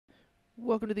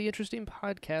Welcome to the Interesting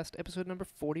Podcast, episode number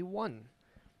 41.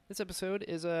 This episode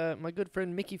is my good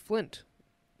friend Mickey Flint.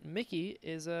 Mickey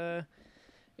is a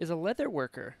leather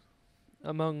worker,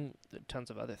 among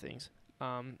tons of other things.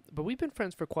 But we've been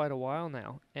friends for quite a while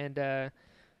now, and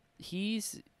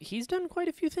he's done quite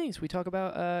a few things. We talk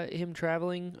about him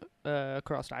traveling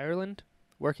across Ireland,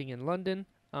 working in London.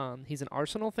 He's an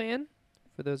Arsenal fan,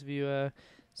 for those of you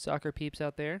soccer peeps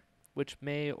out there, which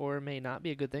may or may not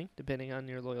be a good thing, depending on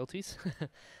your loyalties.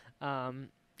 But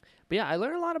yeah, I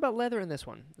learned a lot about leather in this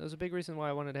one. That was a big reason why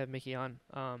I wanted to have Mickey on,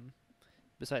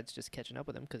 besides just catching up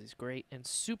with him, because he's great and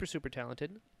super, super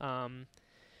talented.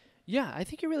 Yeah, I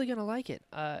think you're really going to like it.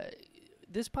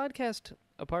 This podcast,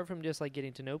 apart from just like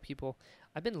getting to know people,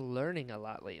 I've been learning a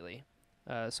lot lately.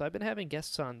 So I've been having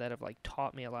guests on that have like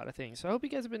taught me a lot of things. So I hope you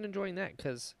guys have been enjoying that,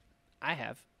 because I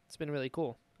have. It's been really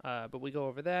cool. But we go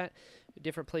over that,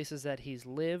 different places that he's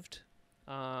lived,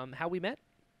 how we met,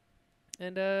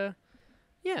 and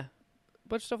yeah, a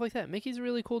bunch of stuff like that. Mickey's a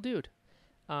really cool dude.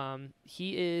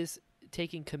 He is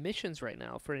taking commissions right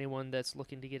now for anyone that's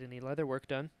looking to get any leather work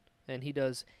done, and he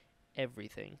does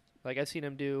everything. Like, I've seen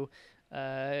him do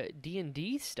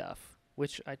D&D stuff,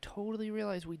 which I totally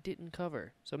realized we didn't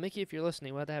cover. So Mickey, if you're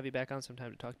listening, we'll have to have you back on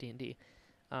sometime to talk D&D.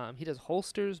 He does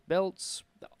holsters, belts,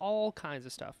 all kinds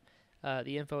of stuff.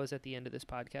 The info is at the end of this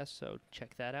podcast, so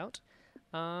check that out.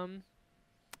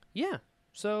 Yeah,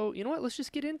 so you know what? Let's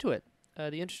just get into it.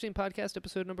 The Interesting Podcast,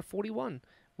 episode number 41,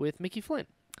 with Mickey Flint.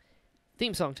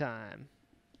 Theme song time.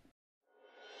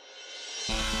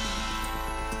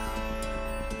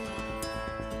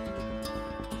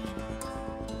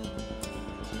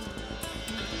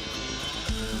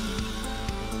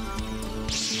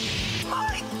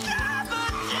 My cabbages!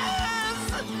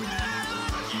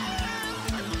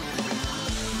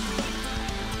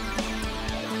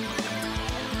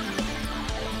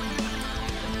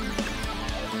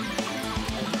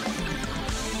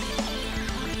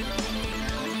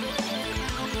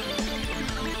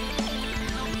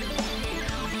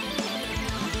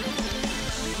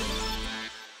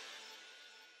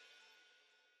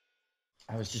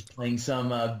 I was just playing some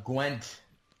Gwent.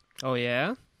 Oh,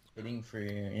 yeah? Waiting for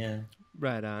you, yeah.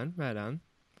 Right on, right on.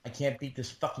 I can't beat this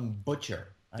fucking butcher.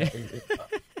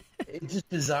 It's just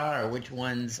bizarre which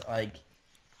ones, like,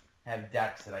 have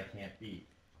decks that I can't beat.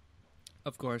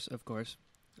 Of course, of course.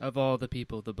 Of all the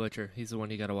people, the butcher, he's the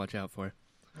one you gotta watch out for.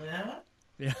 Yeah?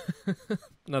 Yeah.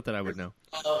 Not that I would know.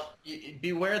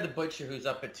 Beware the butcher who's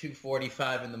up at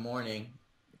 2:45 in the morning.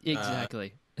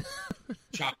 Exactly.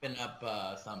 Chopping up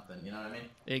something, you know what I mean?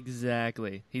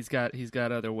 Exactly. He's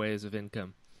got other ways of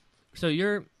income. So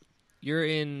you're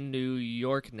in New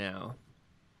York now.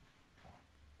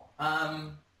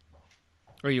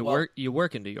 Or you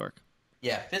work in New York.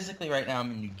 Yeah, physically right now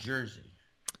I'm in New Jersey.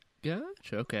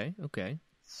 Gotcha. Okay.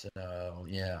 So,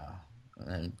 yeah.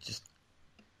 I'm just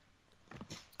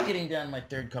getting down my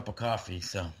third cup of coffee,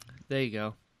 so There you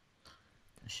go.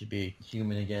 I should be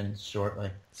human again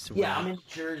shortly. Sweet. Yeah, I'm in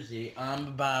Jersey. I'm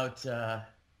about, what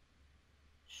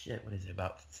is it,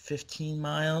 about 15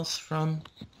 miles from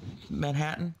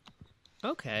Manhattan?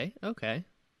 Okay.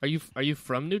 Are you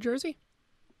from New Jersey?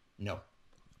 No.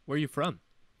 Where are you from?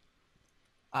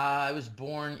 I was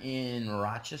born in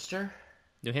Rochester,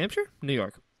 New Hampshire? New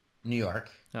York. New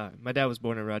York. My dad was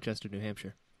born in Rochester, New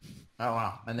Hampshire. Oh,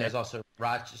 wow. And there's also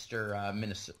Rochester,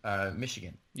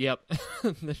 Michigan. Yep.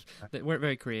 They weren't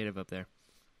very creative up there.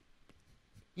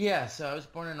 Yeah, so I was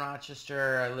born in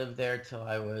Rochester. I lived there till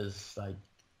I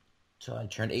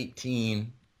turned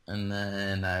 18, and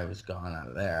then I was gone out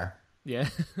of there. Yeah.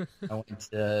 I went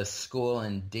to school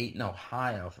in Dayton,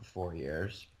 Ohio for 4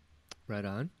 years. Right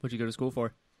on. What'd you go to school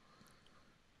for?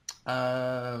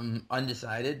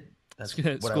 Undecided. That's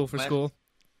School for school?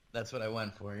 That's what I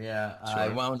went for, yeah. Sure. I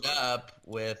wound up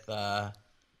with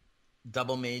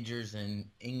double majors in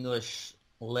English,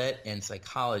 Lit, and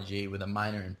psychology with a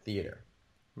minor in theater.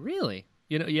 Really?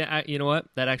 You know what?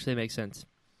 That actually makes sense.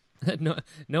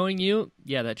 Knowing you,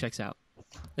 yeah, that checks out.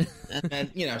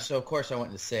 And so of course I went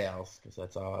into sales because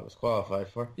that's all I was qualified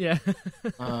for. Yeah.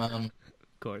 Of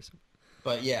course.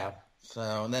 But yeah,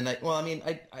 so and then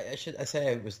I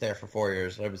say I was there for 4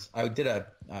 years. I did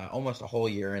almost a whole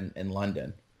year in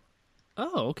London.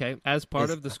 Oh, okay. As part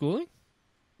of the schooling?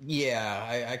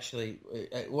 Yeah,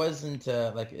 it wasn't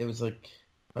it was like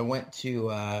I went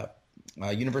to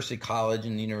University College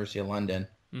in the University of London.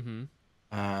 Mm-hmm.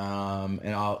 And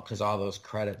because all those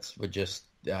credits would just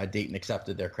Dayton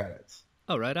accepted their credits.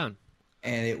 Oh, right on.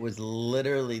 And it was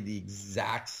literally the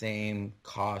exact same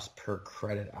cost per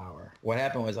credit hour. What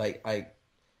happened was I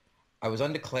was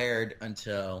undeclared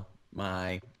until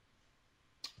my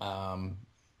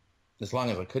as long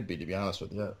as I could be, to be honest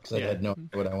with you, because I had no idea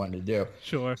what I wanted to do.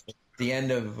 Sure. At the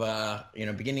end of,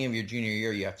 beginning of your junior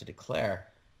year, you have to declare.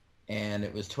 And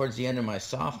it was towards the end of my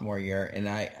sophomore year, and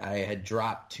I had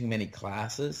dropped too many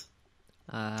classes.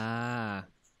 Ah.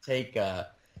 Take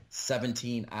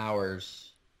 17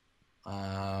 hours,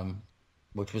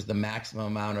 which was the maximum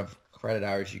amount of credit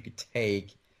hours you could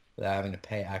take without having to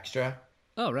pay extra.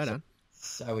 Oh, right on.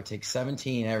 So I would take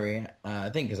 17 every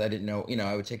thing because I didn't know,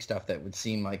 I would take stuff that would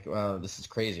seem like, well, this is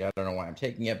crazy. I don't know why I'm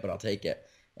taking it, but I'll take it.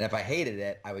 And if I hated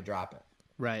it, I would drop it.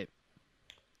 Right.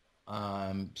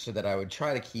 So that I would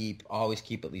try to always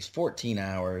keep at least 14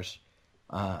 hours.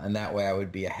 And that way I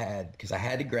would be ahead because I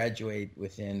had to graduate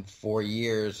within 4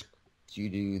 years due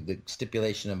to the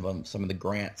stipulation of some of the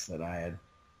grants that I had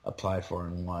applied for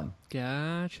and won.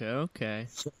 Gotcha. Okay.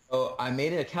 So I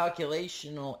made a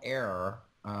calculational error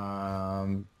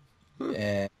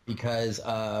because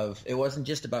it wasn't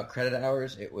just about credit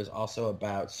hours. It was also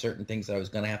about certain things that I was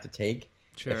going to have to take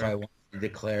if I wanted to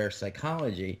declare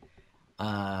psychology.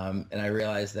 And I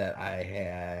realized that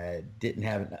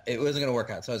it wasn't going to work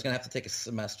out. So I was going to have to take a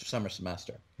summer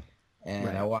semester.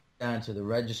 And I walked down to the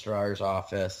registrar's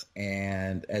office,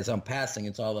 and as I'm passing,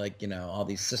 it's all like, all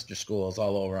these sister schools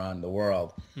all over on the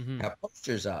world have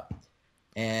posters up.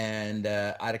 And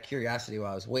out of curiosity,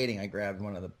 while I was waiting, I grabbed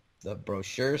one of the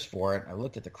brochures for it. I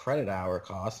looked at the credit hour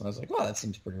cost, and I was like, well, that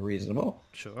seems pretty reasonable.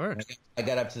 Sure. I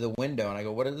got up to the window, and I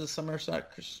go, what is the summer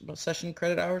session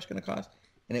credit hours going to cost?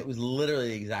 And it was literally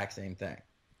the exact same thing.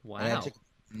 Wow. And it took a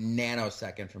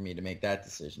nanosecond for me to make that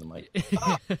decision. I'm like,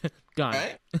 gone.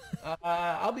 Right?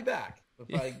 I'll be back if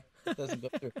it doesn't go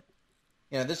through.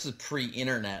 This is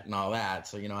pre-internet and all that,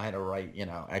 so, I had to write,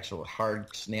 actual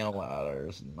hard snail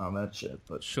letters and all that shit.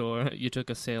 But sure, you took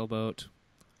a sailboat.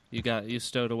 You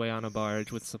stowed away on a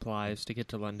barge with supplies to get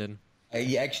to London.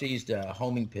 I actually used a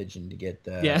homing pigeon to get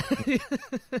yeah,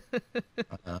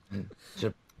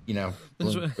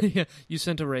 you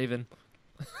sent a raven.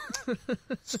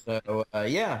 So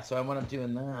I went up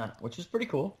doing that, which was pretty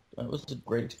cool. It was a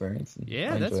great experience.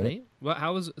 Yeah, that's neat.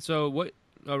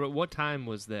 What time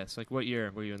was this? Like, what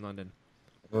year were you in London?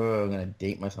 Oh, I'm gonna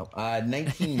date myself.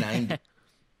 1990.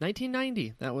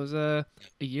 1990. That was a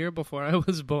year before I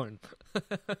was born.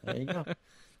 There you go.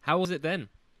 How was it then?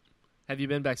 Have you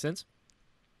been back since?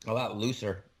 A lot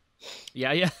looser.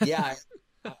 Yeah. Yeah,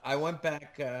 I went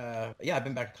back. I've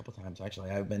been back a couple times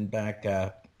actually. I've been back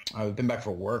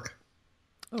for work.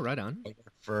 Oh, right on. I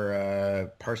worked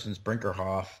for Parsons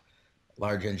Brinkerhoff,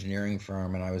 large engineering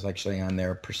firm, and I was actually on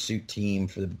their pursuit team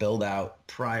for the build out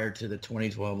prior to the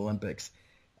 2012 Olympics.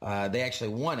 They actually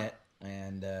won it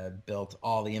and built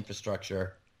all the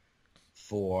infrastructure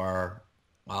for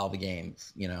all the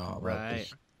games. Right.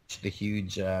 The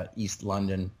huge East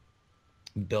London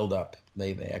build up.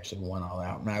 They actually won all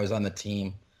that, and I was on the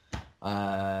team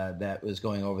that was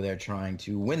going over there trying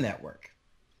to win that work.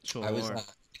 Sure. I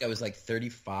was like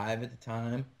 35 at the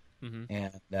time,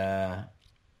 and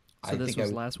so this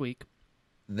was last week.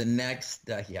 The next,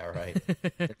 right.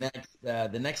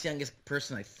 The next youngest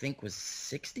person I think was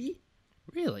 60.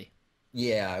 Really?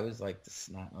 Yeah, I was like the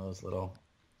snot-nosed little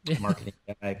marketing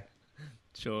guy.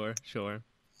 Sure.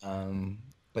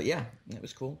 But yeah, it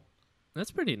was cool. That's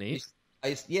pretty neat. I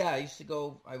used to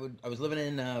go. I was living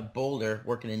in Boulder,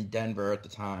 working in Denver at the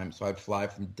time, so I'd fly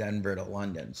from Denver to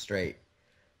London straight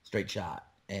shot,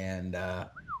 and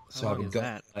so I would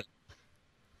go.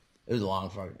 It was a long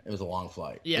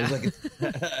flight. Yeah, it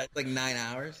was like 9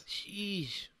 hours.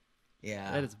 Sheesh.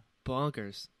 Yeah, that is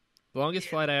bonkers. The longest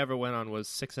flight I ever went on was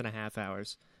 6.5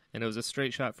 hours, and it was a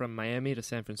straight shot from Miami to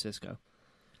San Francisco.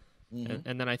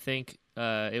 And then I think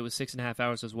it was 6.5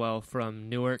 hours as well from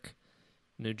Newark,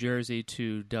 New Jersey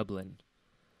to Dublin.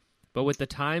 But with the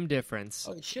time difference...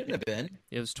 Oh, it shouldn't have been.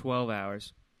 It was 12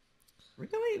 hours.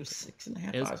 Really? It was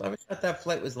 6.5 hours? I thought that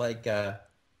flight was like... I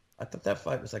thought that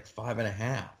flight was like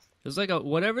 5.5. It was like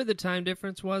whatever the time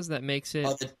difference was, that makes it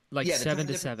 7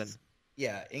 to 7.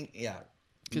 Yeah,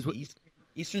 Because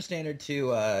Eastern Standard to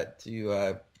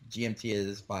GMT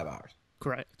is 5 hours.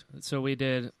 Correct. So we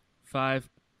did 5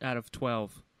 out of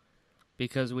 12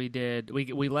 because we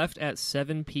left at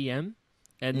 7 p.m.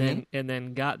 and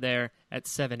then got there at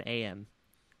 7 a.m.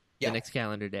 the next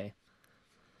calendar day.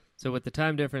 So with the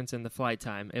time difference and the flight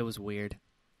time, it was weird.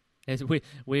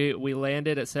 We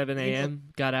landed at 7 a.m.,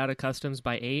 got out of customs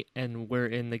by 8, and we're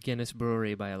in the Guinness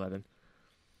brewery by 11.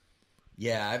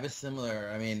 Yeah, I have a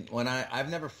similar. I mean, when I've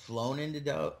never flown into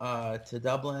to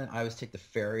Dublin. I always take the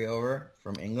ferry over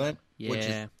from England, which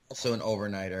is also an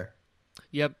overnighter.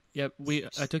 Yep.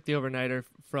 I took the overnighter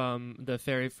from the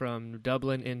ferry from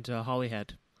Dublin into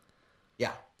Holyhead.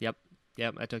 Yeah. Yep.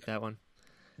 I took that one.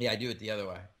 Yeah, I do it the other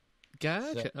way.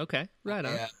 Gotcha. So, okay. Right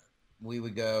on. yeah, we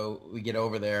get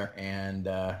over there, and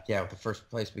the first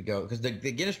place we go, because the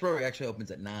Guinness Brewery actually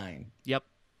opens at 9. Yep.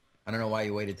 I don't know why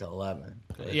you waited till 11.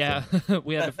 Yeah,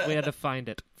 we had to find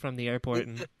it from the airport.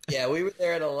 And... Yeah, we were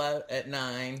there at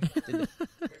 9. Did the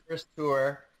first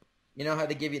tour. You know how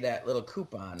they give you that little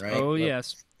coupon, right? Oh,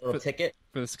 yes. Little ticket.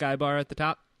 For the Sky Bar at the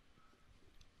top?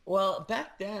 Well,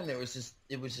 back then it was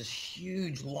this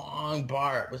huge, long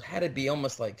bar. It had to be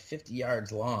almost like 50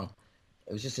 yards long.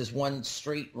 It was just this one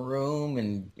straight room,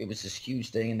 and it was this huge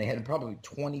thing. And they had probably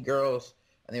 20 girls,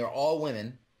 and they were all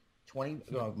women. 20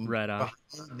 right on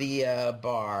behind the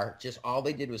bar. Just all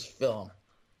they did was fill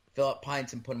up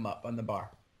pints and put them up on the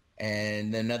bar.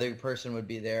 And another person would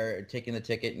be there taking the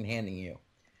ticket and handing you.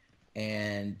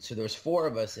 And so there was 4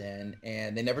 of us in,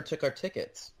 and they never took our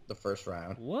tickets the first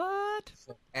round. What?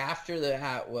 So after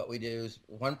that, what we do is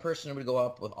one person would go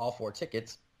up with all 4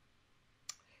 tickets,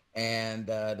 and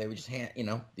they would just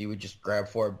you would just grab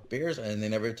 4 beers, and they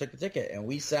never took the ticket. And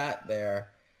we sat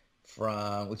there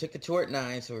we took the tour at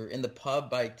 9, so we were in the pub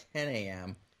by 10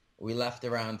 a.m. We left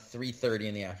around 3:30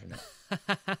 in the afternoon.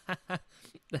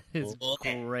 That is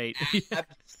great.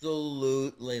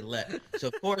 Absolutely lit. So,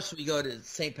 of course, we go to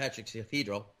St. Patrick's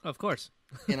Cathedral. Of course.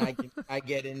 And I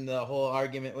get in the whole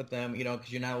argument with them, because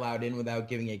you're not allowed in without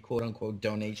giving a quote-unquote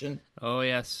donation. Oh,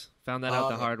 yes. Found that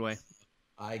out the hard way.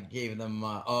 I gave them,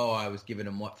 I was giving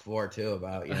them what for, too,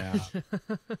 about,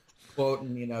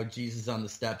 quoting, Jesus on the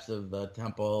steps of the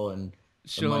temple and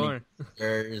sure. Money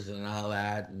and all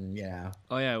that, and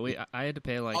Oh yeah, I had to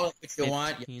pay like. Oh, if you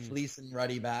want, you fleecing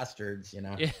ruddy bastards,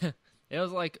 Yeah, it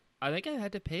was like I think I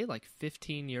had to pay like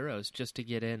 €15 just to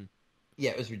get in.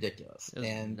 Yeah, it was ridiculous, it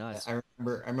was nuts. I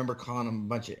remember calling them a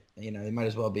bunch of they might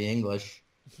as well be English,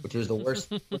 which was the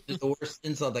worst,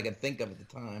 insult I could think of at the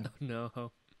time. Oh,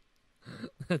 no,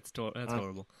 that's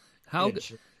horrible. How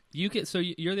good.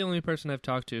 You're the only person I've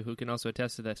talked to who can also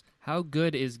attest to this. How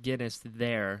good is Guinness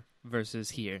there versus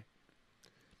here?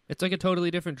 It's like a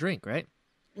totally different drink, right?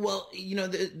 Well,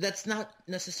 that's not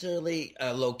necessarily a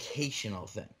locational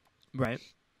thing. Right.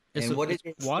 It's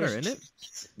water, isn't it?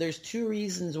 There's 2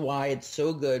 reasons why it's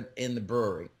so good in the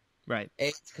brewery. Right. A,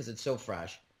 it's because it's so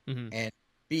fresh. Mm-hmm. And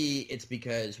B, it's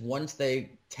because once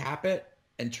they tap it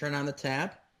and turn on the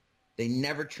tap, they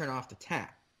never turn off the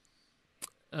tap.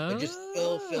 They just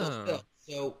fill.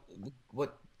 So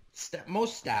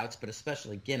most stouts, but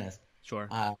especially Guinness, sure,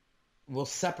 will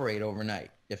separate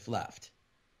overnight if left.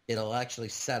 It'll actually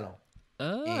settle.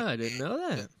 Oh, I didn't know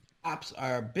that. Hops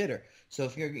are bitter. So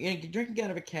if you're drinking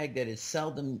out of a keg that is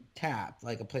seldom tapped,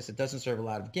 like a place that doesn't serve a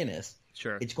lot of Guinness,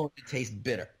 sure, it's going to taste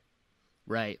bitter.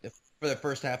 Right. For the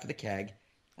first half of the keg,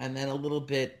 and then a little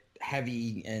bit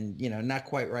heavy and, not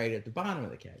quite right at the bottom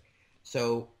of the keg.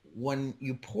 So when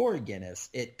you pour Guinness,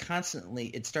 it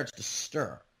starts to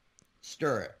stir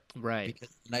it, right? Because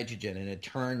of nitrogen, and it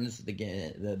turns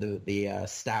the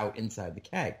stout inside the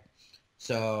keg.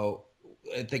 So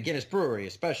at the Guinness Brewery,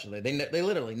 especially, they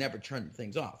literally never turn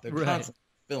things off. They're constantly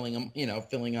filling them,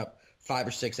 filling up 5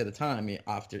 or 6 at a time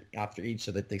after each,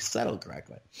 so that they settle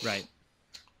correctly. Right.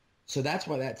 So that's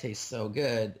why that tastes so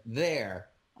good there.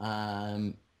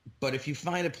 But if you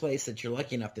find a place that you're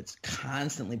lucky enough that's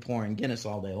constantly pouring Guinness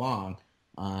all day long,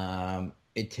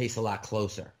 it tastes a lot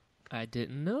closer. I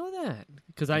didn't know that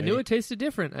because I knew it tasted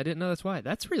different. I didn't know that's why.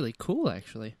 That's really cool,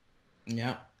 actually.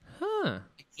 Yeah. Huh.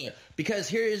 Yeah. Because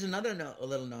here is another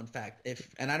little known fact.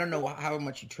 And I don't know how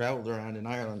much you traveled around in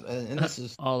Ireland, and this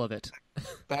is all of it.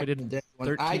 Back in the day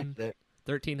when I did it.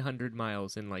 1,300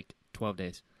 miles in like 12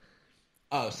 days.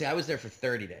 Oh, see, I was there for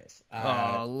 30 days.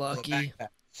 Lucky.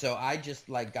 So I just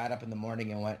got up in the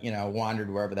morning and went, wandered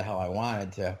wherever the hell I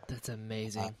wanted to. That's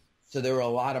amazing. So there were a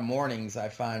lot of mornings I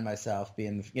find myself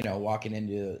being, walking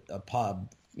into a pub,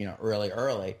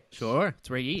 early. Sure, it's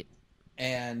where you eat.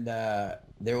 And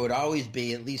there would always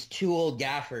be at least 2 old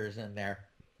gaffers in there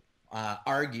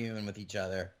arguing with each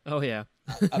other. Oh, yeah.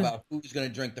 About who's going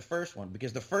to drink the first one.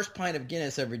 Because the first pint of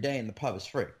Guinness every day in the pub is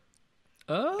free.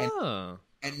 Oh.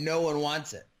 And no one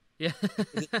wants it. Yeah.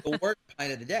 It's the worst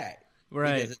pint of the day.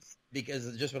 Right. Because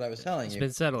it's just what I was telling you. It's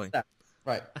been settling.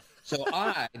 Right. So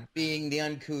I, being the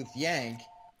uncouth Yank,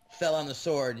 fell on the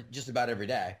sword just about every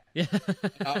day. Yeah.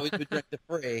 I always would drink the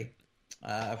free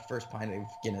first pint of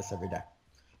Guinness every day.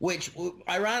 Which,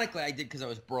 ironically, I did because I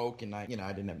was broke and I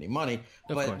didn't have any money.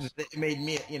 But it made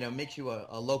me, makes you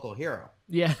a local hero.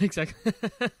 Yeah, exactly.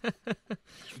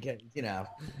 Because,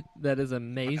 That is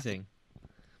amazing.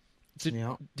 So,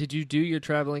 yeah. Did you do your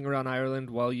traveling around Ireland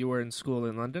while you were in school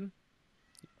in London?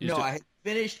 No, I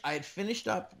had finished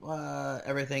up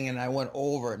everything, and I went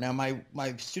over. Now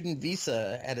my student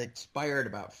visa had expired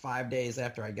about 5 days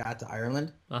after I got to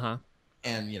Ireland. Uh-huh.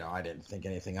 And I didn't think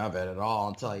anything of it at all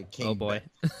until I came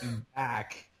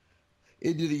back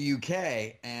into the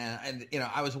UK, and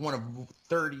I was one of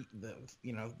 30,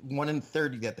 one in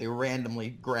 30 that they randomly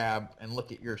grab and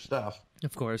look at your stuff.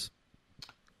 Of course.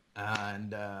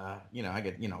 And I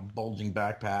get bulging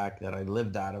backpack that I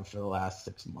lived out of for the last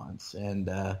 6 months, and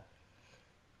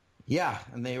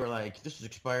and they were like, "This is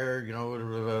expired," blah,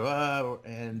 blah, blah.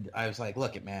 And I was like,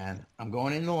 "Look, man, I'm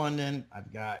going into London.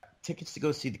 I've got tickets to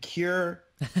go see The Cure,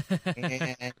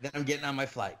 and then I'm getting on my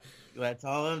flight. That's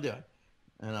all I'm doing."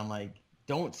 And I'm like,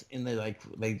 "Don't!" And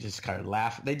they just kind of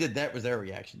laughed. They did. That was their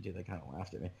reaction too. They kind of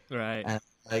laughed at me. Right. And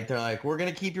they're like, "We're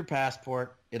gonna keep your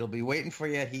passport. It'll be waiting for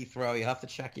you at Heathrow. You have to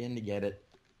check in to get it."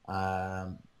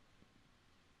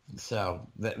 So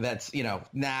that's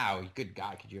now, good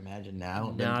God, could you imagine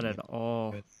now? Not at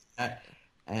all.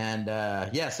 And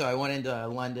so I went into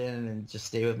London and just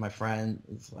stayed with my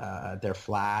friends at their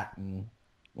flat and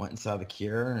went and saw The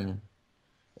Cure. And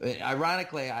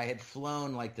ironically, I had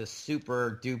flown like this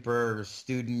super duper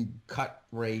student cut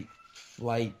rate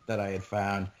flight that I had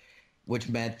found, which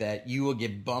meant that you will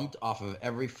get bumped off of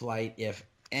every flight if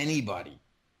anybody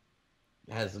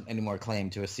has any more claim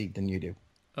to a seat than you do.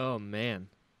 Oh man.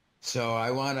 So I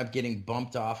wound up getting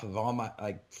bumped off of all my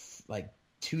like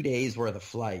 2 days worth of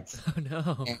flights. Oh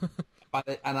no!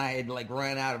 And I had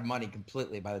ran out of money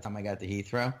completely by the time I got to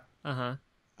Heathrow. Uh-huh.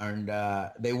 And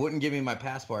they wouldn't give me my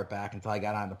passport back until I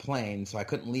got on the plane, so I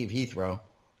couldn't leave Heathrow.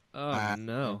 Oh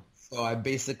no! So I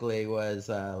basically was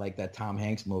like that Tom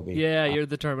Hanks movie. Yeah, you're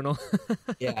the terminal.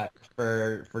 Yeah,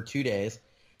 for 2 days,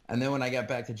 and then when I got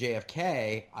back to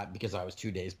JFK, because I was 2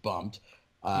 days bumped.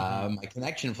 My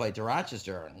connection flight to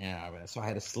Rochester, so I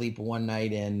had to sleep one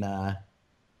night in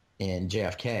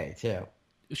JFK too.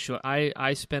 Sure,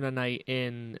 I spent a night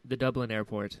in the Dublin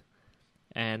airport,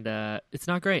 and it's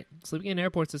not great. Sleeping in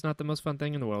airports is not the most fun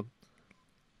thing in the world.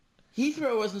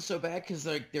 Heathrow wasn't so bad because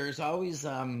there's always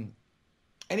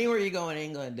anywhere you go in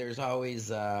England, there's always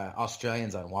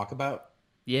Australians on walkabout.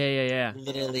 Yeah.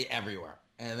 Literally everywhere.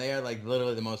 And they are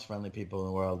literally the most friendly people in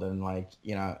the world. And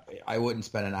I wouldn't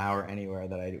spend an hour anywhere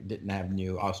that I didn't have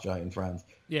new Australian friends.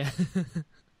 Yeah.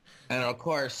 And of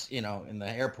course, in the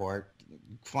airport,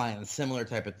 flying similar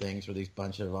type of things with these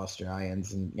bunch of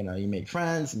Australians, and you make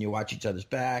friends and you watch each other's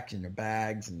backs and their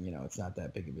bags, and it's not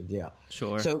that big of a deal.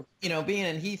 Sure. So being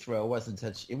in Heathrow wasn't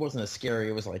as scary.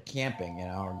 It was like camping,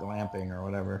 or glamping or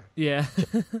whatever. Yeah.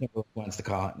 Who wants to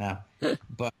call it now?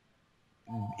 But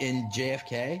in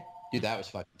JFK. Dude, that was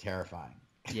fucking terrifying.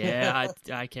 Yeah,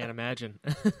 I can't imagine.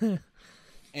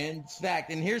 In fact,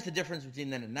 and here's the difference between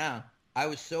then and now. I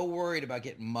was so worried about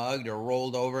getting mugged or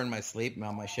rolled over in my sleep and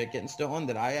all my shit getting stolen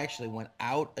that I actually went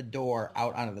out a door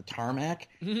out onto the tarmac,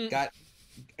 got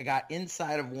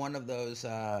inside of one of those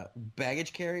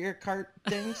baggage carrier cart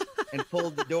things and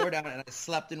pulled the door down, and I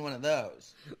slept in one of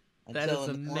those. That is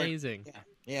amazing.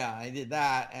 Yeah, I did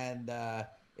that, and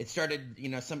it started,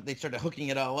 they started hooking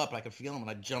it all up. I could feel them,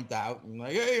 and I jumped out and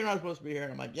 "Hey, you're not supposed to be here."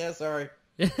 And I'm like, "Yeah, sorry."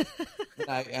 And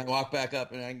I walked back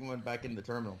up, and I went back in the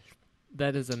terminal.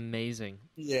 That is amazing.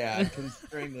 Yeah,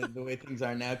 considering the way things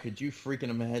are now, could you freaking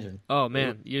imagine? Oh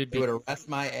man, they would arrest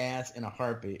my ass in a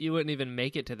heartbeat. You wouldn't even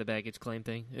make it to the baggage claim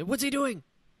thing. What's he doing?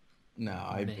 No,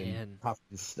 I've been cuffed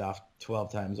and stuffed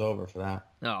 12 times over for that.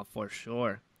 Oh, for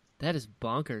sure. That is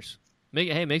bonkers.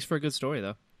 Makes for a good story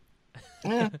though.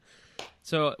 Yeah.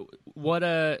 So what?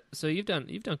 So you've done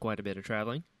quite a bit of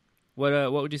traveling.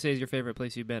 What would you say is your favorite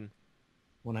place you've been?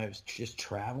 When I was just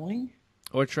traveling,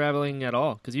 or traveling at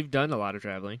all? Because you've done a lot of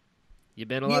traveling. You've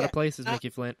been a lot of places, Mickey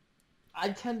Flint. I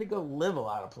tend to go live a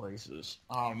lot of places.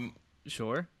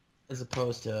 Sure. As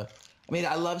opposed to,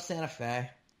 I love Santa Fe.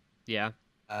 Yeah.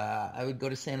 I would go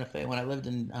to Santa Fe when I lived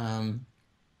in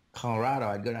Colorado.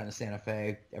 I'd go down to Santa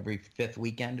Fe every fifth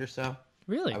weekend or so.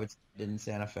 Really? I would stay in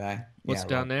Santa Fe. What's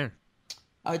down there?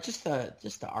 Just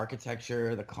the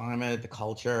architecture, the climate, the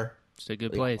culture. It's a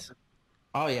good place.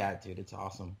 Oh yeah, dude, it's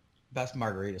awesome. Best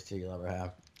margaritas too you'll ever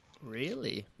have.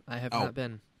 Really? I have not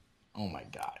been. Oh my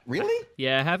god, really?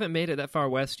 Yeah, I haven't made it that far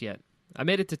west yet. I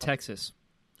made it to Texas.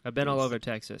 I've been all over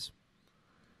Texas,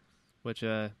 which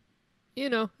it's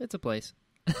a place.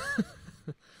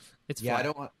 It's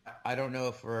fun. I don't know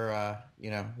if we're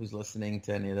who's listening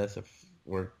to any of this, if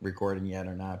we're recording yet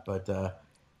or not, but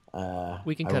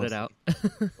we can cut it out.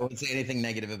 I won't say anything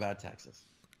negative about Texas.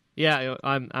 Yeah,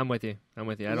 I'm with you. When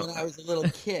I was a little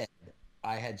kid,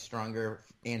 I had stronger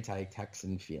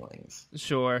anti-Texan feelings.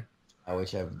 Sure.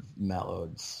 which have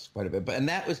mellowed quite a bit. And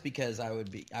that was because I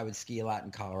would ski a lot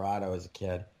in Colorado as a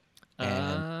kid.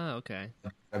 And okay.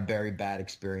 very bad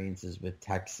experiences with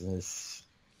Texas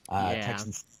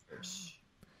skiers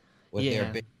with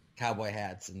their big cowboy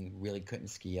hats and really couldn't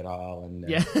ski at all.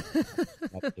 And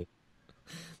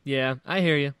yeah, I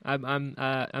hear you.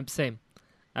 I'm same.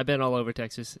 I've been all over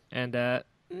Texas and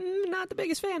not the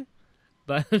biggest fan,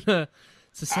 but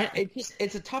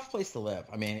it's a tough place to live.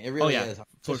 I mean, it really is.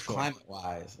 Just sure. Climate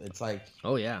wise, it's like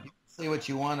you say what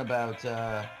you want about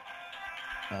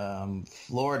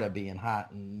Florida being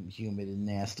hot and humid and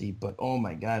nasty, but oh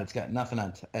my God, it's got nothing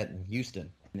on at Houston,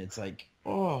 and it's like,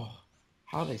 how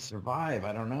they survive?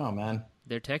 I don't know, man.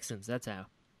 They're Texans. That's how.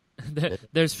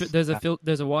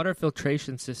 There's a water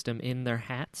filtration system in their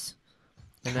hats,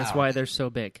 and that's why they're so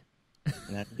big.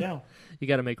 There you go. You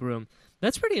got to make room.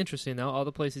 That's pretty interesting, though. All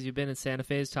the places you've been in, Santa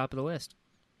Fe is top of the list.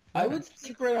 I would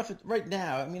think right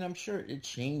now. I mean, I'm sure it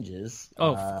changes.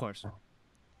 Oh, of course.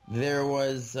 There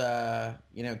was,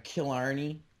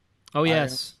 Killarney. Oh,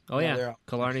 yes.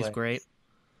 Killarney's great.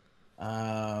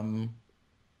 There's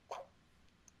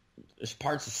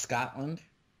parts of Scotland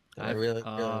that I really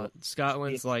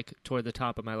Scotland's like toward the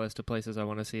top of my list of places I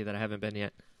want to see that I haven't been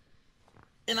yet.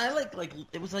 And I like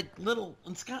it was like little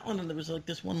in Scotland, and there was like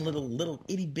this one little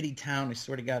itty bitty town. I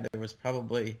swear to God, there was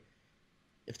probably,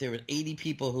 if there was 80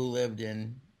 people who lived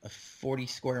in a 40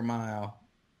 square mile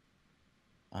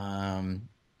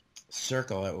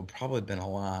circle, it would probably have been a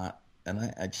lot.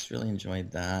 And I just really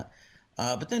enjoyed that.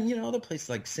 But then, other places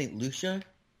like St. Lucia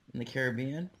in the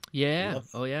Caribbean. Yeah.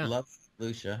 Love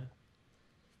Lucia.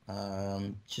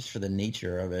 Just for the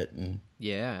nature of it. And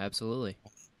yeah, absolutely.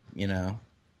 And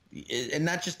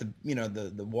not just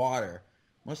the water.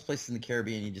 Most places in the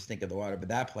Caribbean, you just think of the water, but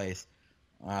that place,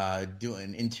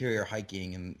 doing interior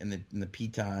hiking in the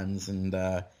pitons and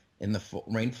in the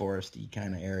rainforesty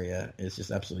kind of area is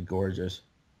just absolutely gorgeous.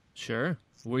 Sure.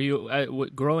 Were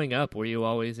you growing up? Were you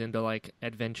always into like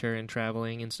adventure and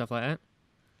traveling and stuff like that?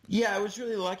 Yeah, I was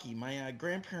really lucky. My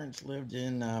grandparents lived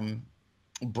in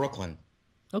Brooklyn.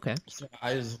 Okay. So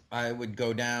I would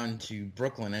go down to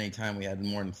Brooklyn anytime we had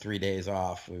more than 3 days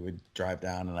off. We would drive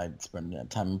down, and I'd spend that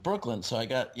time in Brooklyn. So I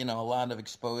got a lot of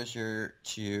exposure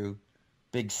to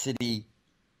big city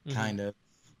kind of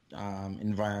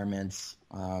environments.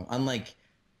 Unlike,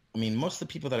 most of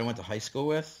the people that I went to high school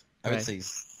with, I would say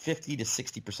 50 to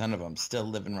 60% of them still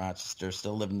live in Rochester,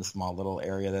 still live in the small little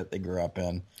area that they grew up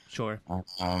in. Sure.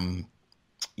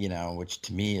 Which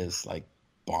to me is like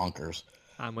bonkers.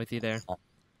 I'm with you there.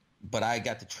 But I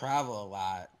got to travel a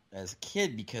lot as a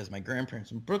kid because my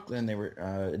grandparents in Brooklyn, they were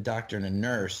a doctor and a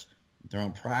nurse, their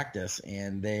own practice,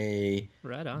 and they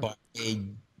bought a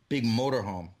big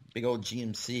motorhome, big old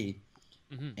GMC,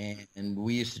 and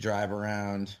we used to drive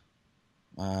around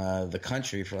the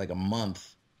country for like a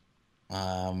month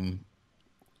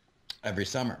every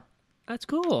summer. That's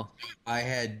cool. I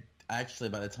had actually,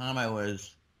 by the time I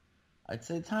was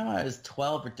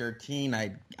 12 or 13,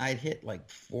 I'd hit like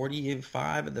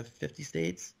 45 of the 50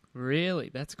 states. Really?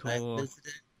 That's cool. I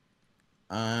visited.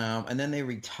 And then they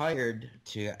retired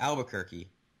to Albuquerque.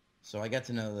 So I got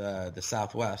to know the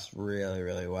Southwest really,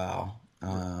 really well.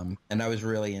 And I was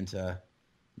really into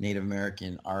Native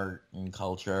American art and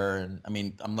culture. And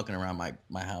I'm looking around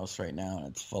my house right now, and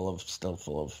it's still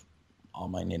full of all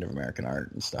my Native American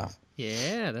art and stuff.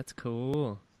 Yeah, that's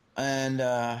cool. And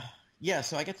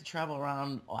so I get to travel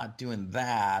around a lot doing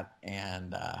that,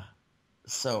 and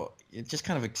so it just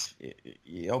kind of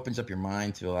it opens up your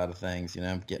mind to a lot of things,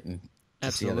 getting to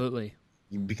absolutely.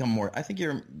 You become more. I think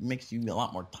makes you a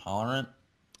lot more tolerant.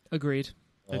 Agreed.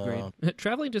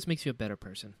 Traveling just makes you a better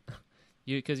person.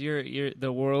 Because the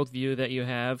worldview that you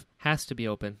have has to be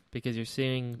open because you're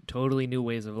seeing totally new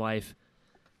ways of life.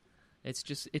 It's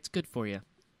good for you.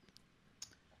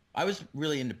 I was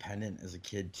really independent as a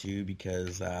kid too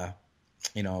because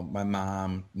my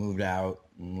mom moved out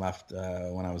and left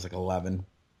when I was like 11.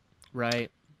 Right.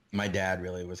 My dad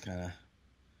really was kind of,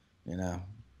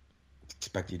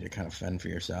 expect you to kind of fend for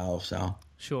yourself. So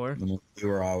sure, we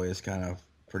were always kind of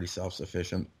pretty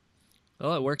self-sufficient.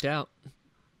 Well, it worked out.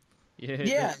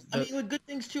 Yeah. With good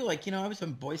things too. Like, I was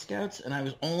in Boy Scouts, and I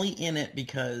was only in it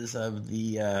because of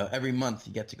the every month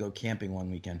you get to go camping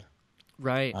one weekend.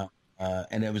 Right.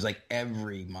 And it was like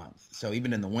every month. So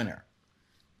even in the winter,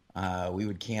 we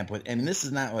would camp with, and this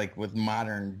is not like with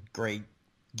modern great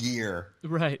gear.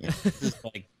 Right. This is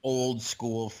like old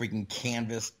school freaking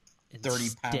canvas,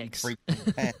 30-pound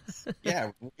freaking tents.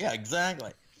 Yeah,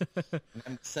 exactly. And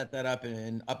then set that up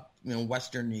in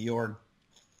Western New York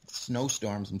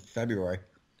snowstorms in February.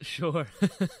 Sure.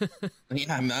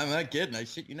 Yeah, I'm not kidding. I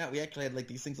shit you not. We actually had like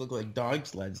these things look like dog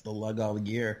sleds to lug all the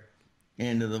gear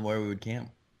into the where we would camp.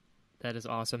 That is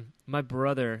awesome. My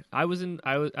brother, I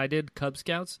did Cub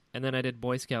Scouts and then I did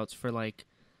Boy Scouts for like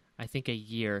I think a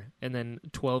year, and then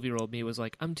 12-year-old me was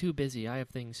like, I'm too busy. I have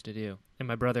things to do. And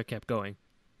my brother kept going.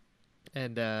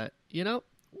 And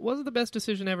wasn't the best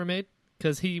decision ever made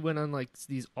because he went on like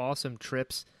these awesome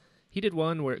trips. He did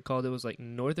one where it was like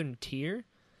Northern Tier,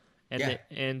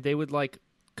 and they would like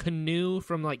canoe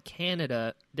from like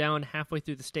Canada down halfway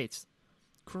through the States.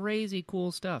 Crazy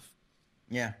cool stuff.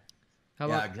 Yeah.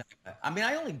 Exactly. I mean,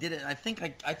 I only did it. I think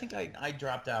I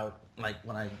dropped out like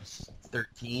when I was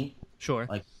 13. Sure.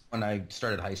 Like when I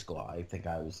started high school, I think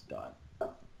I was done.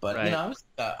 But right.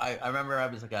 I remember I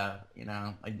was like I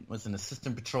was an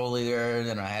assistant patrol leader.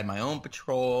 Then I had my own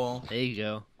patrol. There you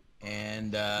go.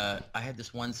 And I had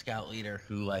this one scout leader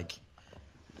who like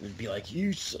would be like,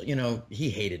 he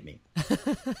hated me.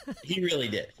 He really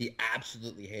did. He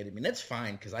absolutely hated me. And that's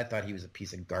fine because I thought he was a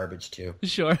piece of garbage too.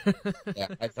 Sure. Yeah,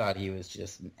 I thought he was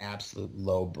just an absolute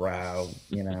lowbrow,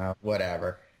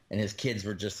 whatever. And his kids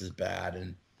were just as bad.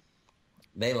 And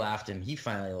they laughed him. He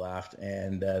finally laughed.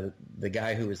 And the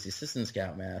guy who was the assistant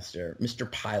scoutmaster,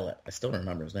 Mr. Pilot, I still don't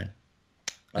remember his name.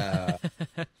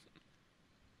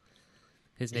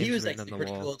 His name's he was written actually on the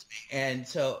pretty wall. cool to me. And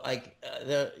so, like,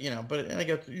 but I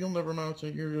go, you'll never know. So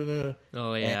you're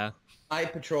Oh, yeah. And my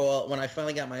patrol, when I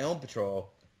finally got my own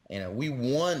patrol, we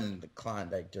won the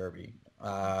Klondike Derby.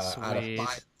 Out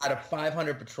of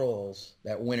 500 patrols,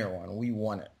 that winter one, we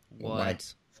won it.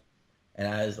 What? And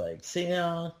I was like, see,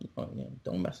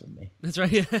 don't mess with me. That's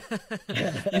right.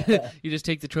 You just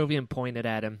take the trophy and point it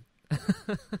at him.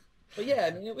 But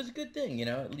yeah, I mean, it was a good thing.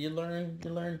 You learn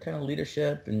kind of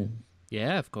leadership, and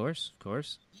yeah, of course. It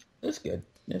was good.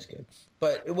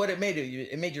 But what it made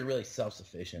you really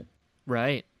self-sufficient.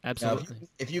 Right. Absolutely.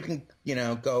 If you can,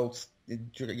 go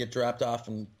get dropped off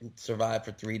and survive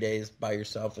for 3 days by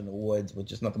yourself in the woods with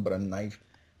just nothing but a knife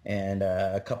and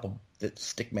a couple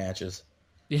stick matches.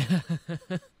 Yeah.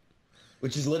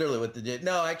 Which is literally what they did.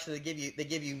 No, actually, they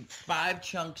give you 5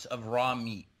 chunks of raw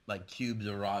meat, like cubes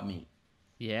of raw meat.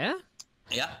 Yeah?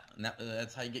 Yeah, and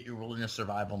that's how you get your wilderness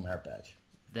survival merit badge.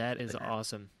 That is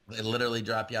awesome. They literally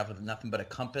drop you off with nothing but a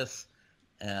compass,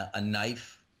 a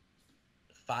knife,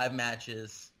 5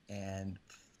 matches, and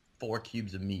 4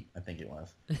 cubes of meat, I think it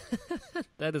was.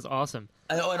 That is awesome.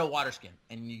 Oh, and a water skin.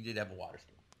 And you did have a water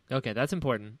skin. Okay, that's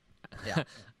important. Yeah.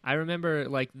 I remember,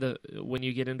 like, when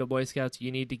you get into Boy Scouts,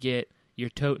 you need to get your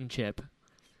tote and chip.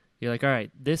 You're like, all right,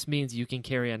 this means you can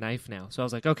carry a knife now. So I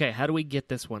was like, okay, how do we get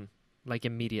this one, like,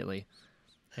 immediately?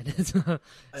 And it's, I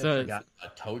got a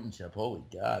tote and chip. Holy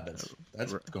God,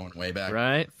 that's going way back.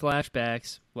 Right?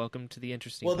 Flashbacks. Welcome to the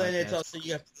interesting Well, podcast. then it's also,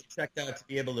 you have to get checked out to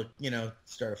be able to,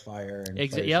 start a fire and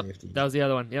fire Yep, safety. that was the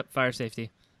other one. Yep, fire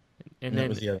safety. And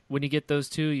then when you get those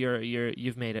two,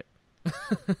 you've made it.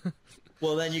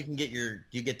 Well, then you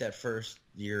get that first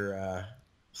your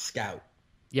scout.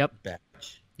 Yep.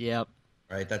 Badge. Yep.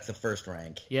 Right, that's the first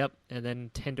rank. Yep, and then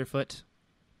tenderfoot.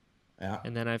 Yeah.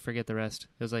 And then I forget the rest.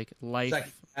 It was like life.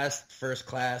 Second class, first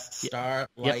class, star,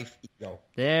 life, eagle.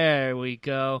 There we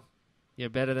go. You're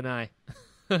better than I.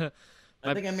 I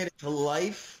think I made it to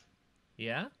life.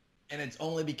 Yeah? And it's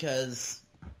only because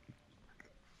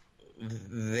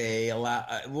they allow...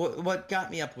 what got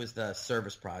me up was the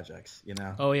service projects,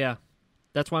 Oh, yeah.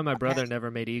 That's why my brother never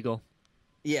made Eagle.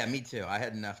 Yeah, me too. I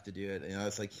had enough to do it.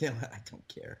 It's like, I don't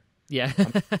care. Yeah.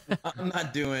 I'm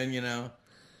not doing,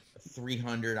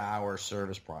 300-hour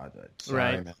service project. Sorry,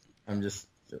 right. Man. I'm just...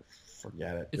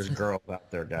 Forget it. There's girls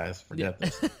out there, guys. Forget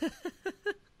this.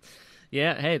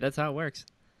 Yeah, hey, that's how it works.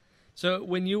 So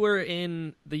when you were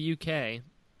in the UK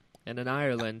and in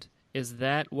Ireland, is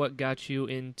that what got you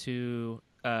into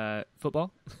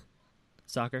football?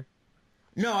 Soccer?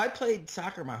 No, I played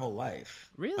soccer my whole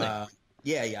life. Really?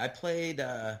 Yeah. I played...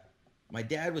 my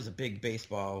dad was a big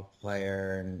baseball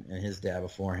player, and his dad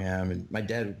before him. And my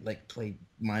dad played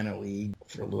minor league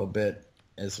for a little bit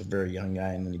as a very young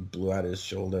guy, and then he blew out his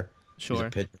shoulder. Sure. He was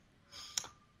a pitcher.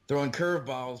 Throwing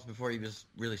curveballs before he was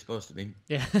really supposed to be.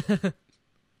 Yeah.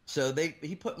 So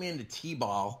he put me into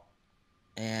t-ball,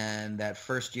 and that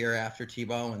first year after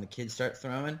t-ball when the kids start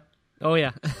throwing. Oh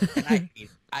yeah. And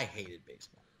I hated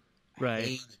baseball.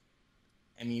 Right.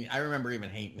 I remember even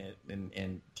hating it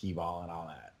in t-ball and all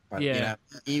that. But, yeah.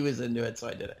 He was into it, so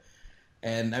I did it.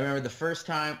 And I remember the first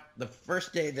game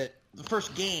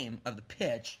of the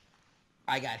pitch,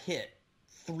 I got hit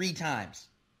 3 times.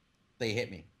 They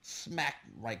hit me, smacked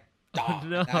like dog. Oh,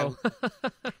 no.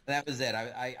 That was it.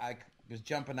 I was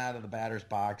jumping out of the batter's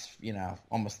box,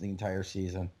 almost the entire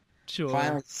season. Sure.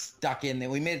 Finally stuck in there.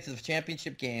 We made it to the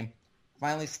championship game.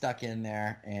 Finally stuck in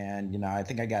there, and I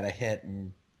think I got a hit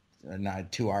and a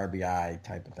 2 RBI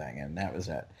type of thing, and that was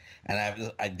it. And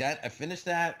I finished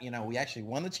that. We actually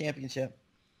won the championship.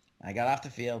 I got off the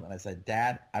field, and I said,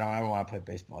 Dad, I don't ever want to play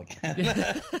baseball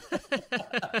again.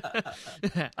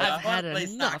 I've had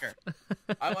enough. Soccer.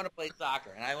 I want to play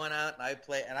soccer. And I went out, and I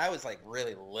played, and I was like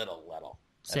really little.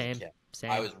 Same.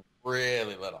 I was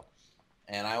really little.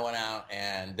 And I went out,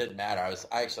 and it didn't matter. I was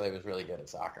really good at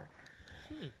soccer.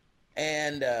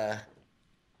 And,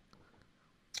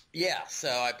 so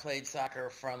I played soccer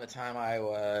from the time I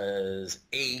was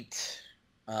 8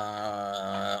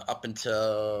 up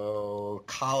until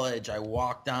college. I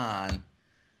walked on,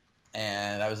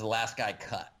 and I was the last guy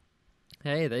cut.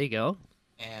 Hey, there you go.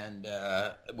 And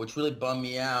which really bummed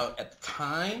me out at the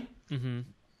time. Mm-hmm.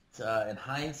 In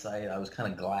hindsight, I was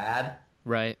kind of glad.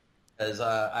 Right. Because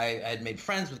I had made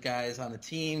friends with guys on the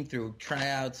team through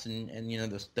tryouts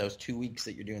and those 2 weeks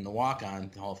that you're doing the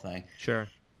walk-on, the whole thing. Sure.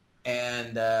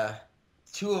 And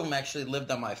 2 of them actually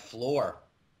lived on my floor.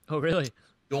 Oh, really?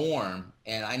 Dorm,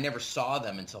 and I never saw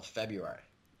them until February.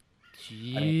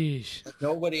 Jeez.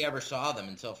 Nobody ever saw them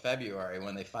until February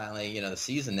when they finally, the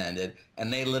season ended,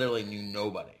 and they literally knew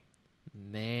nobody.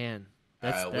 Man,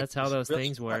 that's how those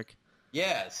things work.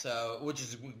 Yeah, so which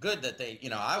is good that they,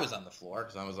 I was on the floor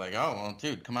because I was like, oh, well,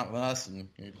 dude, come out with us and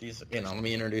let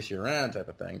me introduce you around type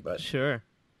of thing. But sure.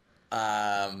 So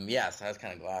I was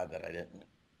kind of glad that I didn't.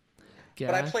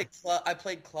 But I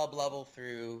played club level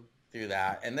through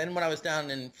that, and then when I was down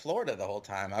in Florida the whole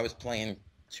time, I was playing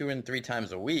 2 and 3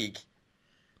 times a week,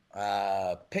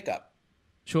 pickup.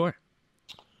 Sure.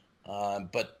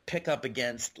 But pickup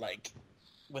against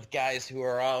with guys who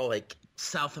are all like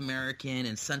South American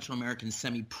and Central American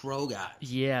semi-pro guys.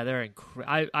 Yeah, they're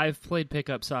I've played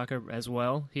pickup soccer as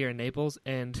well here in Naples,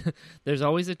 and there's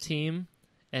always a team,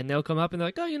 and they'll come up and they're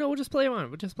like, oh, we'll just play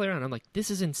around. I'm like, this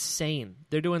is insane.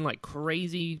 They're doing like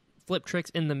crazy flip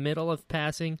tricks in the middle of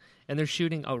passing, and they're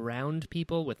shooting around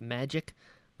people with magic.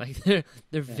 Like they're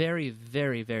very,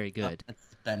 very, very good. That's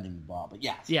bending the ball, but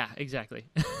yeah. Yeah, exactly.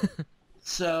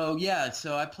 So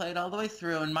I played all the way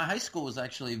through, and my high school was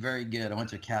actually very good. I went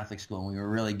to a Catholic school, and we were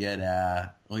really good.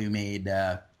 We made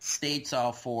states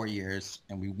all 4 years,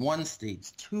 and we won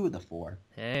states 2 of the 4.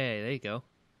 Hey, there you go.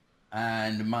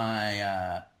 And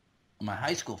my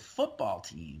high school football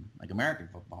team, like American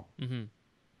football,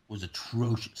 was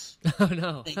atrocious. Oh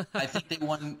no! I think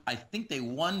they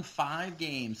won 5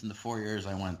 games in the 4 years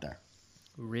I went there.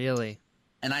 Really?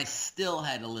 And I still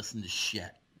had to listen to shit.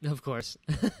 Of course.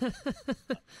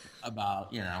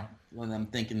 About when I'm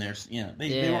thinking there's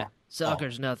they were,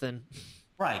 soccer's nothing.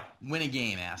 Right, win a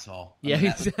game, asshole.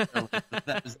 Exactly.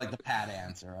 That was like the pat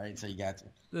answer, right? So you got to.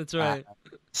 That's right.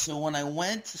 So when I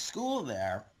went to school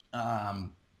there, I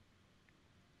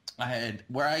had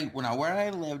where I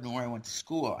lived and where I went to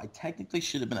school. I technically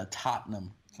should have been a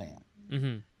Tottenham fan.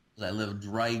 Mm-hmm. Because I lived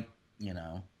right,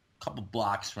 a couple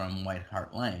blocks from White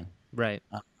Hart Lane. Right.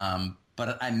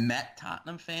 But I met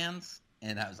Tottenham fans,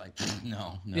 and I was like,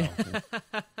 no.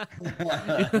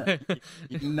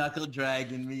 You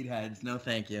knuckle-dragging meatheads, no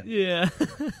thank you. Yeah.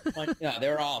 They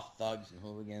were all thugs and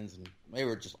hooligans, and they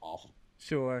were just awful.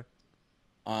 Sure.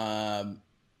 And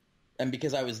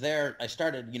because I was there, I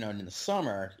started, in the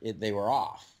summer, they were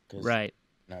off. Cause, right.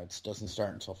 It doesn't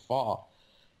start until fall.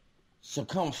 So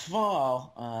come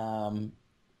fall,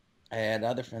 I had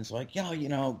other friends like,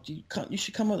 you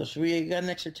should come with us. We got an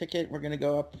extra ticket. We're gonna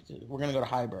go to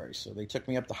Highbury. So they took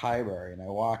me up to Highbury, and I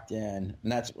walked in,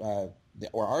 and that's where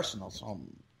Arsenal's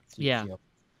home. Yeah.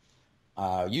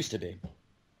 Used to be.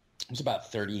 It was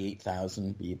about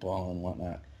 38,000 people and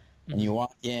whatnot. Mm-hmm. And you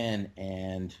walk in,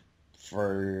 and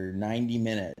for 90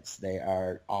 minutes they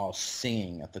are all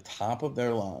singing at the top of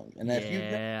their lungs. And if you've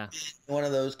been one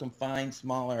of those confined,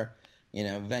 smaller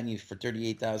venues for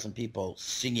 38,000 people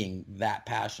singing that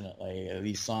passionately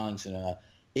these songs, it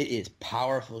is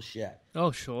powerful shit.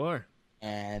 Oh, sure.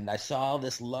 And I saw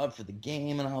this love for the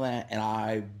game and all that, and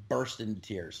I burst into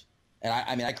tears.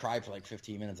 And I cried for like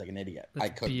 15 minutes like an idiot. That's I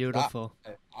couldn't beautiful.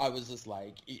 Stop. I was just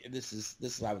like, this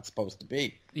is how it's supposed to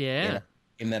be. Yeah.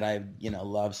 And that I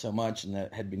loved so much, and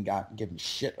that had been given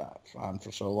shit on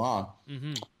for so long.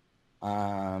 Mm-hmm.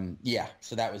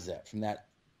 So that was it. From that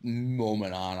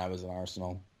moment on, I was an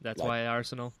Arsenal. That's why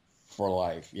Arsenal for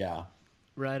life. Yeah.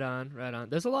 Right on.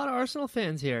 There's a lot of Arsenal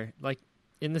fans here, like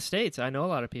in the States. I know a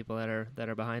lot of people that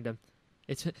are behind them.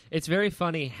 It's very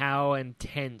funny how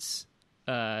intense.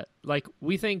 Like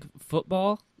we think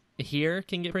football here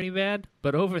can get pretty bad,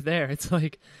 but over there it's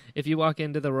like if you walk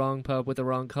into the wrong pub with the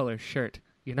wrong color shirt,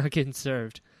 you're not getting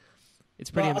served.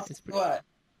 It's pretty. Well,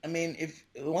 I mean, if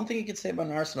one thing you could say about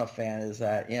an Arsenal fan is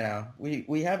that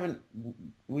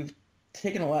we've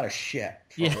taken a lot of shit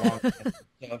for a long time.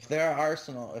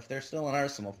 So if they're still an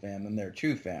Arsenal fan, then they're a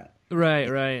true fan. Right,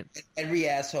 right. Every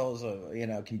asshole's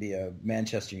can be a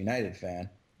Manchester United fan.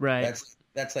 Right.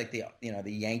 That's like the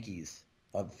Yankees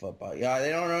of football. Yeah, they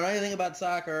don't know anything about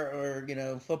soccer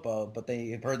or football, but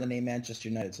they've heard the name Manchester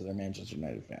United, so they're a Manchester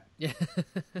United fan. Yeah.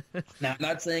 Now, I'm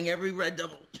not saying every Red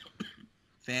Devil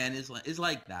fan is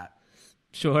like that.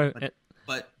 Sure.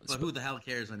 But who the hell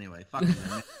cares anyway? Fuck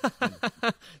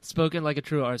them. Spoken like a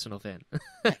true Arsenal fan.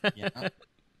 Yeah.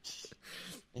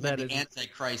 The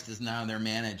Antichrist is now their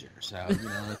manager, so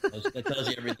that tells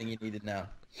you everything you need to know.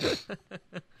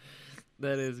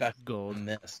 That is gold.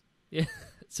 This. Yeah.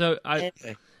 So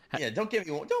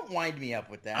don't wind me up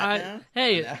with that.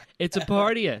 Hey, it's a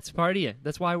party. It's a party.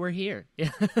 That's why we're here.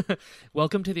 Yeah.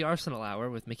 Welcome to the Arsenal Hour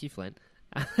with Mickey Flint.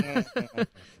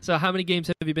 So, how many games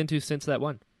have you been to since that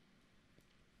one?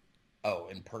 Oh,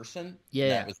 in person?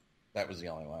 Yeah, that was the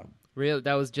only one. Really,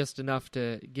 that was just enough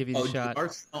to give you the shot.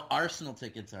 Arsenal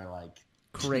tickets are like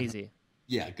crazy.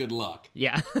 Yeah, good luck.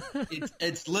 Yeah.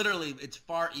 it's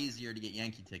far easier to get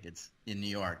Yankee tickets in New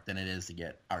York than it is to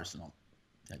get Arsenal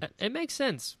tickets. It makes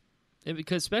sense.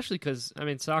 Especially because, I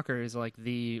mean, soccer is like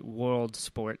the world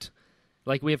sport.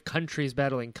 Like, we have countries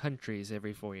battling countries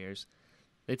every 4 years.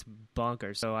 It's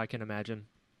bonkers, so I can imagine.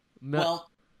 Well,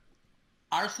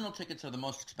 Arsenal tickets are the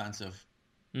most expensive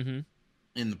in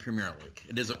the Premier League.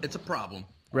 It's a problem.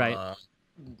 Right.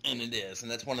 And it is, and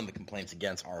that's one of the complaints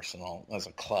against Arsenal as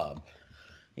a club.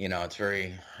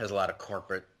 Has a lot of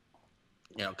corporate,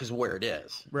 because where it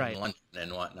is, right, in London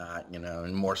and whatnot,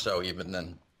 and more so even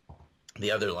than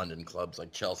the other London clubs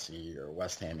like Chelsea or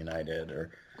West Ham United,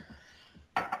 or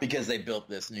because they built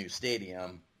this new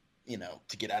stadium,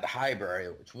 to get out of Highbury,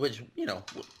 which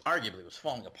arguably was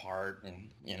falling apart, and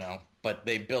but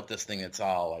they built this thing that's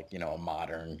all like a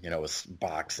modern, with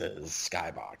boxes,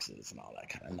 skyboxes, and all that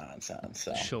kind of nonsense.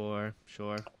 So sure,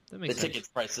 that makes sense. Ticket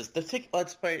prices.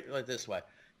 Let's put it like this way: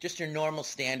 just your normal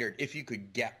standard, if you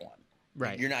could get one,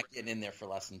 right? You're not getting in there for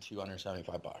less than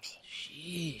 $275.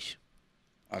 Sheesh.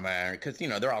 I mean, because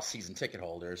they're all season ticket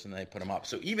holders, and they put them up.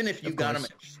 So even if you got them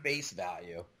at face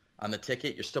value on the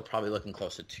ticket, you're still probably looking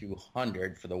close to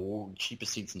 $200 for the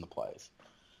cheapest seats in the place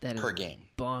per game.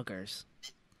 Bonkers.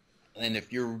 And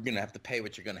if you're going to have to pay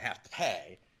what you're going to have to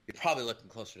pay, you're probably looking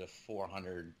closer to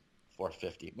 $400,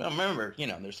 $450. Well, remember,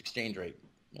 there's exchange rate.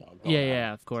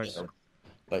 Yeah, of course.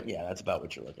 But yeah, that's about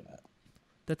what you're looking at.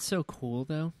 That's so cool,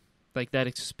 though. Like that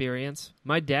experience.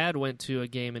 My dad went to a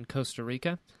game in Costa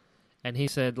Rica, and he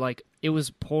said, like, it was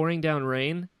pouring down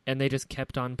rain, and they just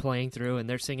kept on playing through, and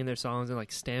they're singing their songs and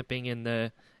like stamping in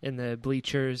the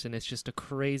bleachers, and it's just a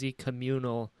crazy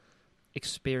communal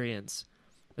experience.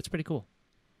 That's pretty cool.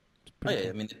 Cool.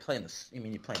 I mean, you play in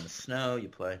the snow. You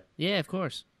play. Yeah, of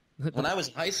course. When I was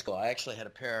in high school, I actually had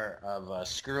a pair of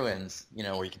screw-ins,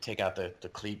 where you could take out the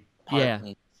cleat part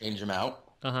and change them out.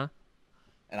 Uh-huh.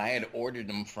 And I had ordered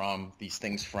them from these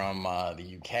things from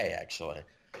the UK, actually.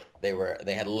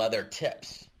 They had leather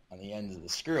tips on the ends of the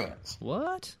screw-ins.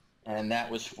 What? And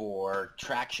that was for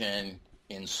traction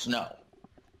in snow.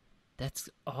 That's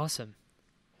awesome.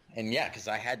 And yeah, because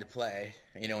I had to play,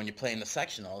 when you play in the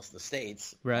sectionals, the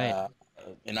States, right,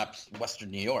 in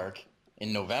western New York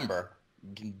in November,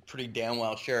 you can pretty damn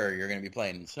well sure you're going to be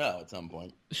playing in snow at some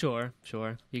point. Sure.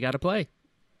 You got to play.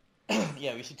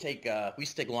 Yeah, we used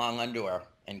to take long underwear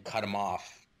and cut them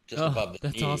off just above the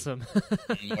knee. That's awesome.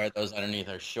 And wear those underneath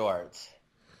our shorts.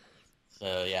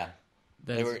 So yeah,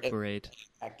 that's great.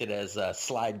 Acted as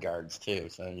slide guards too,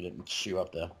 so you didn't shoe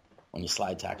up when you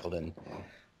slide tackled in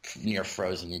near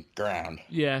frozen ground.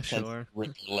 Yeah, sure.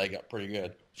 Rip your leg up pretty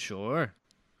good. Sure.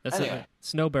 That's anyway.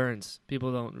 Snow burns.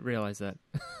 People don't realize that.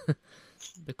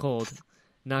 The cold,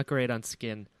 not great on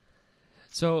skin.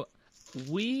 So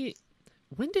when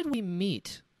did we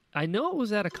meet? I know it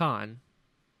was at a con.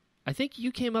 I think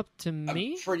you came up to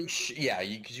me. I'm pretty sure, yeah,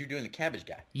 because you're doing the cabbage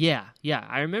guy. Yeah,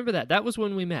 I remember that. That was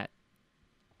when we met.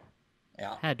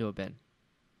 Yeah, had to have been.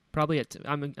 Probably at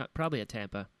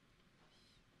Tampa.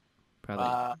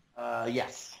 Probably.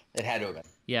 Yes, it had to have been.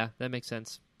 Yeah, that makes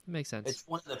sense. It's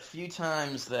one of the few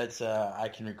times that I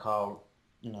can recall,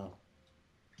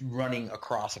 running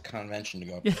across a convention to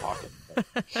go talk.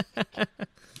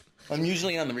 I'm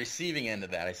usually on the receiving end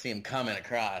of that. I see him coming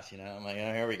across, I'm like,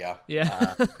 oh, here we go.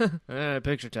 Yeah.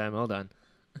 Picture time. Hold on.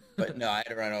 But no, I had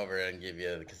to run over and give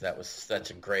you, because that was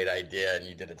such a great idea, and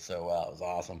you did it so well. It was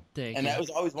awesome. Thank you. That was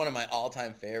always one of my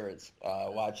all-time favorites,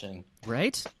 watching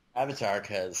Avatar,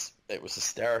 because it was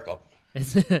hysterical.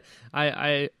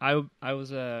 I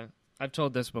I've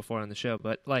told this before on the show,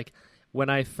 but like when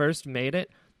I first made it,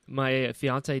 my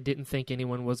fiance didn't think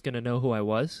anyone was going to know who I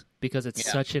was because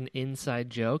it's such an inside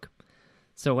joke.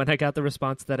 So when I got the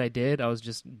response that I did, I was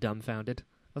just dumbfounded.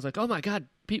 I was like, oh my God,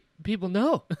 people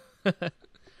know.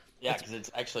 Yeah, because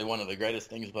it's actually one of the greatest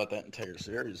things about that entire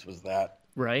series was that.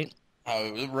 Right. How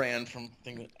it ran from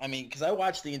things. I mean, because I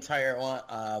watched the entire one,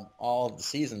 all of the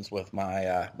seasons with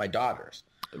my my daughters.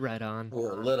 Right on. Who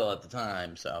were little at the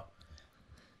time, so.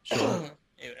 Sure.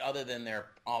 Other than their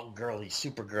all girly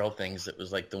Supergirl things, it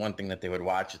was like the one thing that they would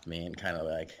watch with me and kind of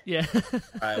like, yeah. all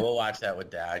right, we'll watch that with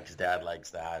Dad because Dad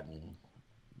likes that, and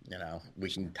you know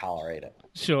we can tolerate it.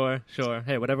 Sure.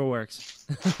 Hey, whatever works.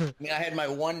 I mean, I had my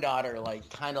one daughter like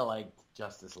kind of like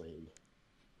Justice League.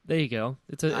 There you go.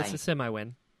 It's a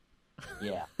semi-win.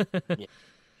 Yeah.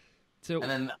 So,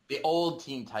 and then the old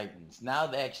Teen Titans. Now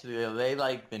they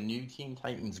like the new Teen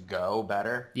Titans Go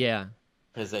better. Yeah.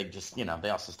 Because they just, they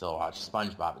also still watch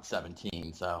SpongeBob at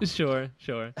 17, so. Sure.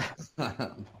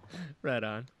 Right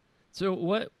on. So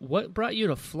what brought you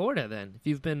to Florida then? If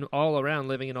you've been all around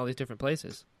living in all these different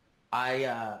places.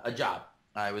 A job.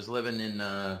 I was living in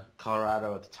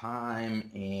Colorado at the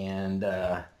time, and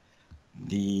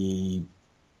the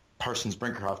Parsons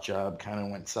Brinckerhoff job kind of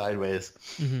went sideways.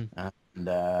 Mm-hmm.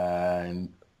 And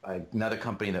another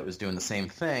company that was doing the same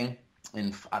thing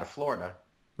out of Florida,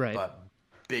 right, but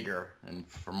bigger and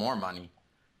for more money,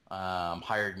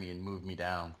 hired me and moved me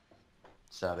down.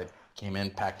 So they came in,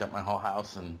 packed up my whole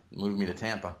house, and moved me to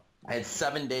Tampa. I had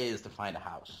 7 days to find a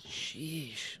house.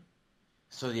 Sheesh.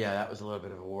 So yeah, that was a little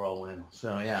bit of a whirlwind.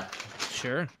 So yeah.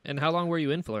 Sure. And how long were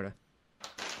you in Florida?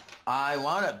 I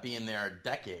wound up being there a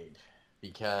decade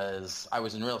because I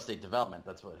was in real estate development.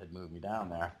 That's what had moved me down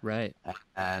there. Right.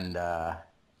 And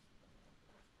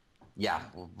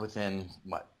within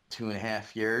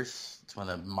 2.5 years, it's when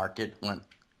the market went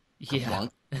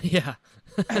kaplunk. Yeah.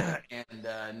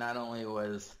 And not only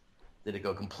did it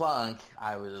go kaplunk,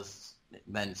 I was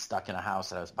then stuck in a house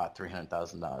that I was about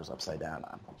 $300,000 upside down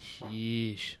on.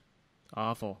 Sheesh.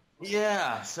 Awful.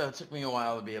 Yeah, so it took me a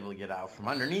while to be able to get out from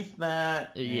underneath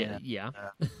that. Yeah.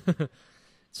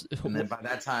 And then by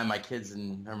that time, my kids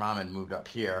and their mom had moved up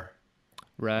here.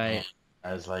 Right. And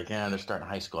I was like, they're starting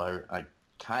high school. I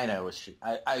kind of was.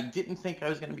 I didn't think I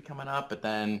was going to be coming up, but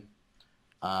then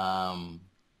some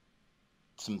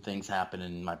things happened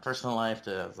in my personal life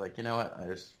that I was like, you know what?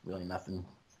 There's really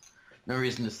no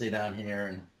reason to stay down here,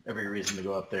 and every reason to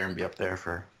go up there and be up there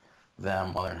for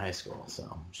them while they're in high school.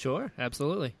 So sure,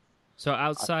 absolutely. So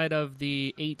outside of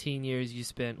the 18 years you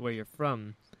spent where you're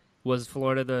from, was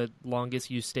Florida the longest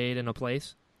you stayed in a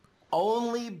place?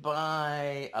 Only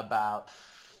by about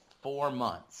 4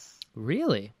 months.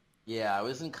 Really? Yeah, I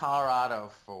was in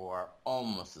Colorado for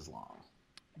almost as long.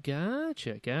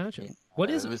 Gotcha. Yeah,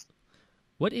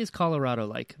 what is Colorado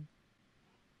like?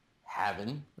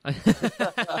 Heaven.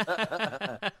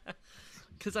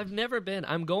 Because I've never been.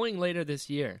 I'm going later this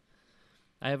year.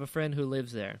 I have a friend who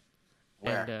lives there.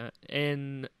 Where?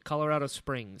 And in Colorado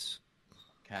Springs.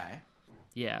 Okay.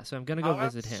 Yeah, so I'm going to go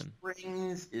visit him.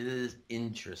 Springs is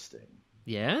interesting.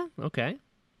 Yeah? Okay.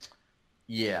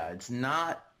 Yeah, it's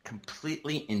not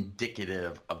completely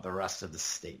indicative of the rest of the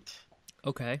state.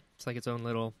 Okay. It's like its own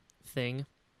little thing.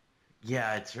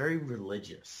 Yeah, it's very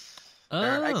religious.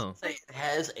 Oh. I should say it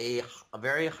has a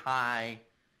very high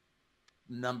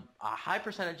a high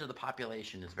percentage of the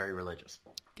population is very religious.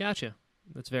 Gotcha.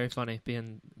 That's very funny,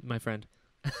 being my friend.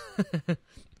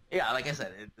 Yeah, like I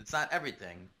said, it's not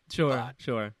everything. Sure. But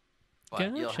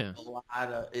Gotcha. you'll have a lot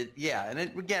of it. Yeah, and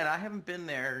again, I haven't been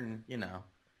there, and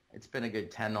it's been a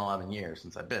good 10, 11 years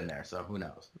since I've been there, so who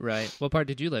knows? Right. What part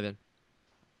did you live in?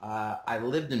 I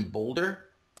lived in Boulder.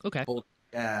 Okay.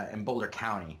 In Boulder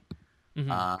County.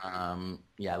 Mm-hmm.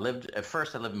 I lived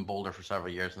in Boulder for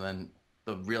several years, and then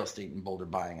the real estate in Boulder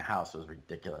buying a house was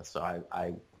ridiculous. So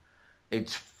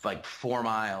it's like 4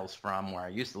 miles from where I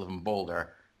used to live in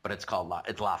Boulder, but it's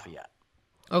Lafayette.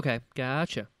 Okay,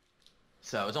 gotcha.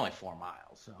 So it's only 4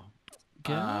 miles. So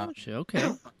gotcha.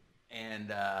 Okay.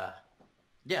 And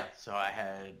so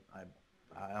I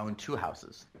owned 2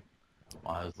 houses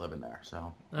while I was living there.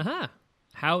 So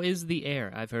How is the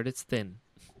air? I've heard it's thin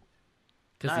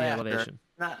because the elevation.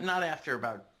 Not after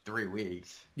about 3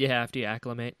 weeks. Yeah, after you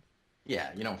acclimate.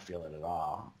 Yeah, you don't feel it at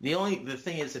all. The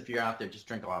thing is, if you're out there, just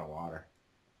drink a lot of water.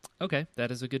 Okay, that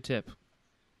is a good tip.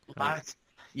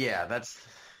 Yeah, that's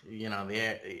the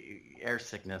air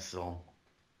sickness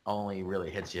only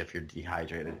really hits you if you're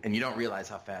dehydrated, and you don't realize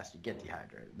how fast you get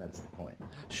dehydrated. That's the point.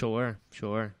 Sure.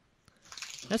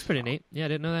 That's pretty neat. Yeah, I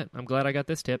didn't know that. I'm glad I got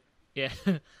this tip. Yeah.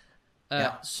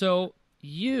 Yeah. So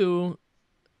you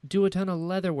do a ton of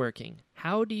leatherworking.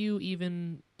 How do you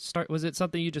even start? Was it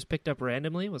something you just picked up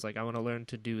randomly? Was like, I want to learn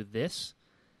to do this?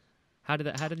 How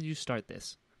did you start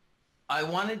this? I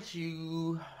wanted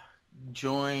to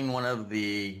join one of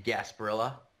the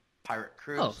Gasparilla pirate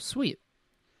crews. Oh, sweet.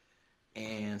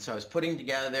 And so I was putting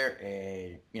together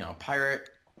a, pirate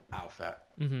outfit.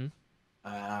 Mm-hmm.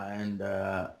 And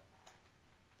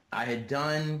I had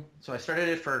done, so I started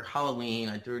it for Halloween.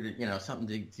 I threw it,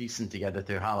 something decent together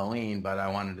through Halloween, but I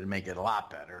wanted to make it a lot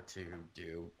better to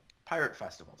do pirate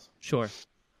festivals. Sure.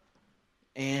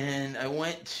 And I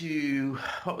went to,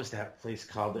 what was that place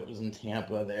called that was in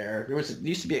Tampa there? There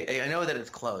used to be, I know that it's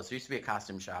closed. There used to be a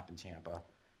costume shop in Tampa.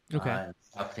 Okay. In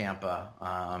South Tampa.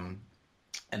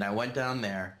 And I went down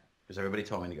there because everybody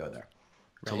told me to go there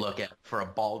to look for a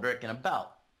baldric and a belt.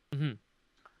 Mm-hmm.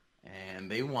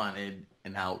 And they wanted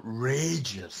an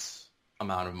outrageous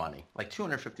amount of money, like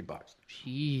 $250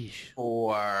 Sheesh.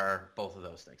 for both of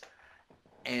those things.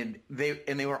 And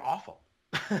they were awful.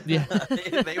 Yeah.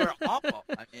 they were awful.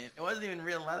 I mean, it wasn't even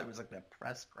real leather. It was like that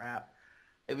pressed crap.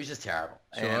 It was just terrible.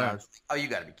 Sure. And I was like, oh, you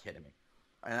got to be kidding me.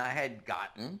 And I had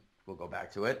gotten, we'll go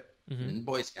back to it, in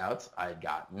Boy Scouts, I had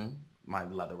gotten my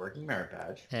leatherworking merit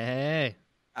badge. Hey.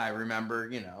 I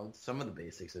remember, some of the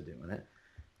basics of doing it.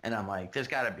 And I'm like, there's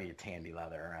got to be a Tandy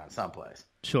leather around someplace.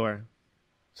 Sure.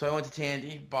 So I went to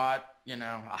Tandy, bought,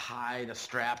 a hide, a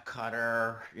strap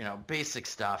cutter, basic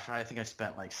stuff. I think I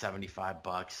spent like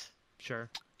 $75. Sure.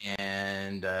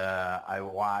 And I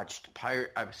watched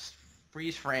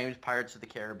freeze framed Pirates of the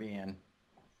Caribbean,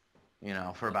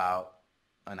 for about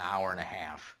an hour and a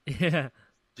half. Yeah.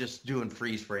 Just doing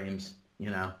freeze frames,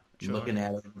 Sure. looking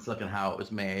at it, looking how it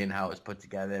was made and how it was put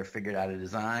together, figured out a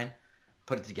design,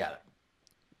 put it together,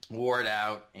 wore it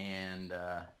out, and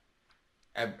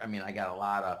I got a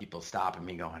lot of people stopping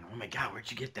me going, oh my God, where'd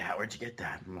you get that? Where'd you get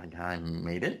that? I'm like, I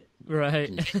made it. Right.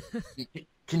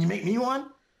 Can you make me one?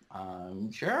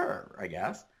 Sure, I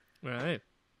guess. Right.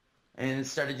 And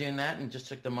started doing that and just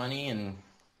took the money and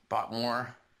bought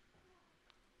more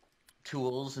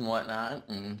tools and whatnot.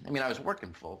 And I was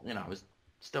working full, I was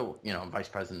still, vice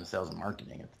president of sales and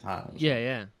marketing at the time. So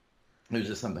Yeah. it was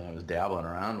just something I was dabbling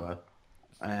around with.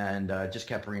 And just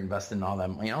kept reinvesting all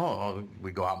them.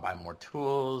 We go out and buy more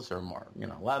tools or more,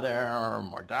 leather or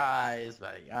more dyes.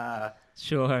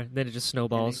 Sure. Then it just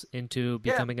snowballs into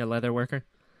becoming a leather worker.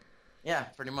 Yeah,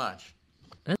 pretty much.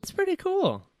 That's pretty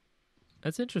cool.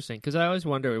 That's interesting because I always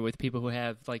wonder with people who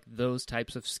have like those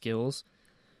types of skills,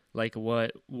 like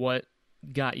what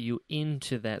got you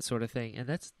into that sort of thing, and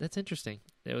that's interesting.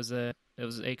 It was a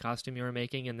costume you were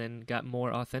making, and then got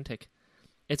more authentic.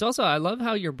 It's also, I love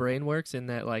how your brain works in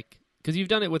that, like, because you've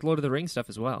done it with Lord of the Rings stuff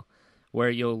as well, where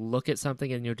you'll look at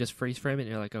something and you'll just freeze frame it,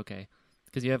 and you're like, okay,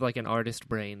 because you have like an artist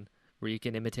brain where you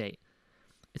can imitate.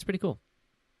 It's pretty cool.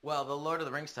 Well, the Lord of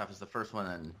the Rings stuff is the first one,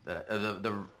 and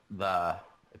the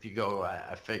if you go,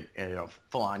 I think,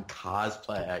 full on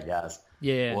cosplay, I guess.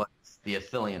 Yeah. Was the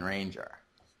Athelian Ranger.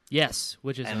 Yes,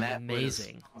 which is and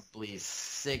amazing. That was probably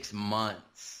 6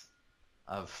 months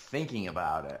of thinking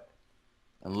about it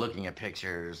and looking at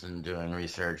pictures and doing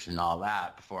research and all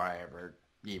that before I ever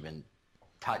even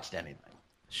touched anything.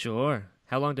 Sure.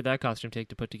 How long did that costume take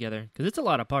to put together? Because it's a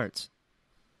lot of parts.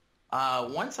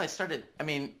 Once I started,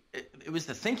 it was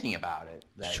the thinking about it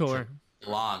that sure. took the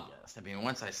longest.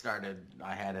 Once I started,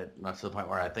 I had it not to the point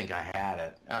where I think I had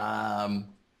it.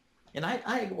 And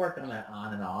I worked on that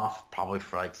on and off probably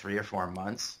for like 3 or 4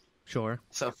 months. Sure.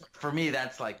 So for me,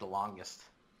 that's like the longest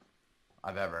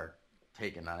I've ever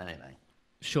taken on anything.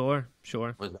 Sure.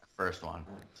 Was that first one.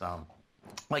 So,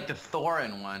 like the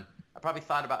Thorin one, I probably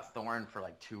thought about Thorin for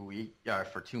like 2 weeks, or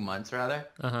for 2 months rather.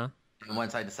 Uh-huh. And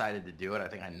once I decided to do it, I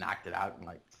think I knocked it out in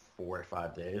like 4 or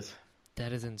 5 days.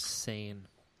 That is insane.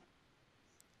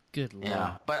 Good Lord.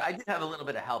 Yeah, but I did have a little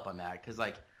bit of help on that because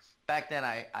like back then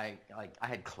I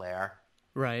had Claire,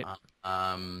 right,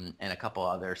 and a couple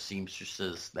other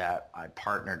seamstresses that I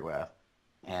partnered with,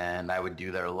 and I would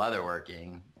do their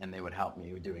leatherworking, and they would help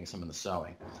me with doing some of the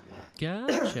sewing.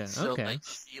 Gotcha. So okay. like,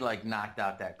 she like knocked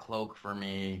out that cloak for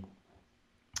me,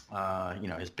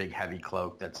 his big heavy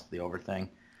cloak. That's the over thing.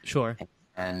 Sure.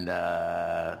 And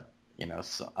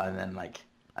so and then like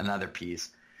another piece,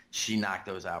 she knocked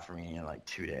those out for me in like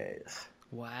 2 days.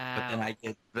 Wow.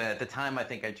 But at the time, I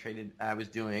think I was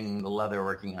doing the leather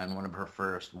working on one of her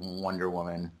first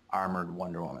armored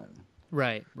Wonder Woman.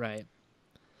 Right.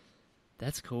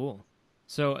 That's cool.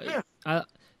 So,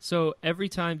 so every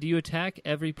time, do you attack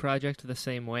every project the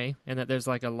same way, and that there's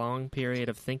like a long period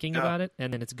of thinking about it,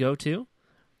 and then it's go-to?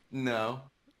 No.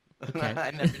 Okay.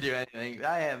 I never do anything.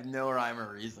 I have no rhyme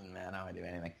or reason, man, how I do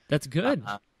anything. That's good.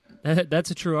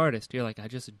 That's a true artist. You're like, I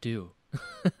just do.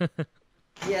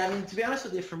 Yeah, I mean, to be honest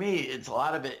with you, for me, it's a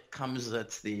lot of it comes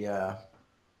that's the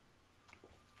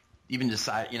even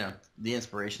decide, the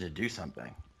inspiration to do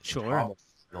something. Sure. Probably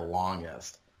the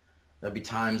longest. There'll be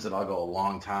times that I'll go a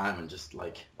long time and just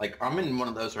like I'm in one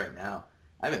of those right now.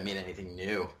 I haven't made anything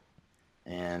new,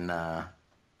 and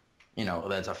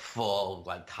that's a full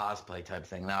like cosplay type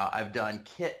thing. Now I've done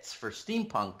kits for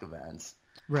steampunk events.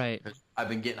 Right. I've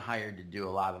been getting hired to do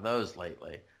a lot of those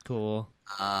lately. Cool.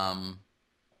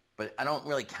 But I don't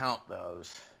really count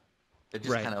those. They're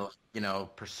just kind of,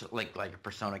 like a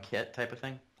Persona kit type of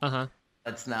thing. Uh-huh.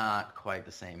 That's not quite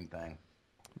the same thing.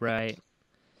 Right.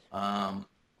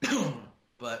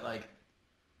 But like,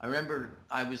 I remember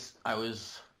I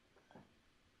was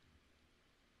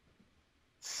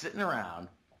sitting around,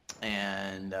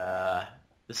 and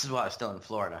this is while I was still in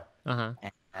Florida. Uh-huh.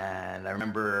 And I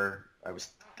remember I was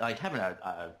like having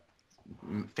a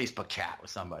Facebook chat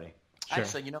with somebody. Sure.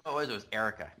 Actually, you know what it was? It was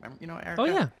Erica. Remember, Erica? Oh,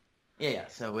 yeah. Yeah.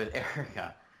 So with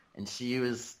Erica, and she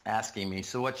was asking me,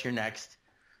 so what's your next,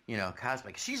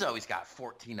 cosplay? 'Cause she's always got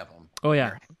 14 of them. Oh,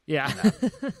 yeah. Yeah.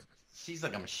 She's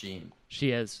like a machine.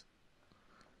 She is.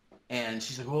 And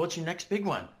she's like, well, what's your next big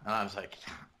one? And I was like,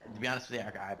 to be honest with you,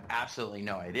 Erica, I have absolutely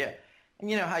no idea. And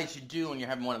you know how you should do when you're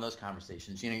having one of those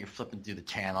conversations. You're flipping through the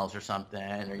channels or something,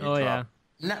 or you're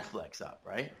Netflix up,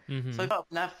 right? Mm-hmm. So I thought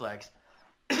Netflix,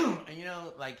 and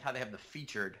like how they have the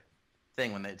featured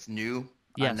thing when it's new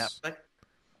on Netflix?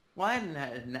 Well, I hadn't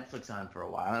had Netflix on for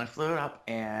a while, and I flew it up,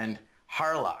 and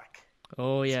Harlock.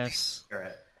 Oh, yes.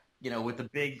 With the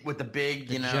big,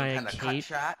 kind of cut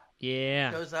shot.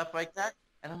 Yeah. Shows up like that.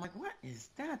 And I'm like, what is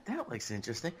that? That looks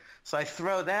interesting. So I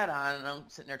throw that on, and I'm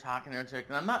sitting there talking, and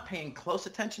I'm not paying close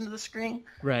attention to the screen.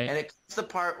 Right. And it comes to the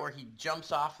part where he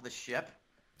jumps off of the ship.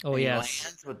 Oh, and yes. He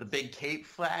lands with the big cape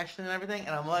flashing and everything.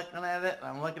 And I'm looking at it,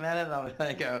 and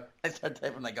I start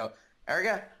typing, and I go,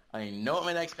 Erica, I know what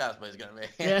my next cosplay is going to be.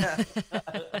 Yeah.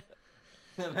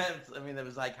 And that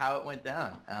was like how it went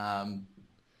down.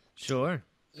 Sure.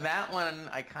 That one,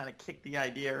 I kind of kicked the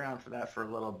idea around for that for a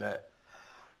little bit.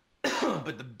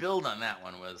 But the build on that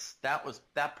one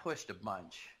that pushed a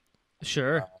bunch.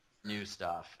 Sure. New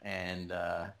stuff. And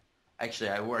actually,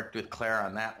 I worked with Claire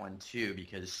on that one too,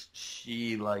 because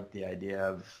she liked the idea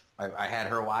of I had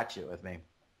her watch it with me.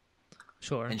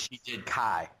 Sure. And she did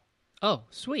Kai. Oh,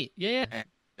 sweet. Yeah. And,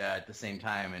 at the same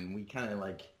time, and we kind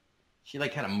of she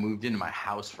kind of moved into my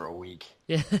house for a week.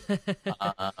 Yeah.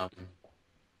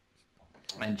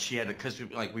 And she had because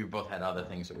we both had other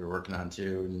things that we were working on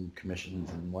too, and commissions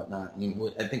and whatnot.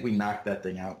 And I think we knocked that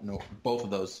thing out. Both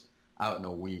of those out in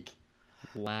a week.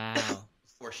 Wow.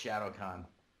 For ShadowCon.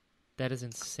 That is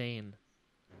insane.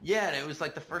 Yeah, and it was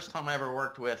like the first time I ever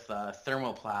worked with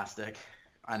thermoplastic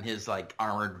on his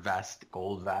armored vest,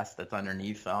 gold vest that's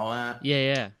underneath all that.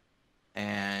 Yeah.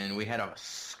 And we had a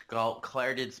sculpt.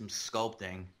 Claire did some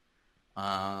sculpting.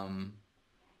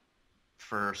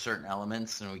 For certain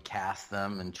elements, and we cast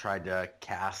them and tried to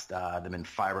cast them in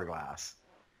fiberglass,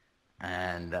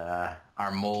 and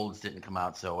our molds didn't come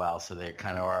out so well, so they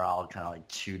kind of are all kind of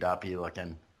chewed uppy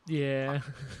looking. Yeah.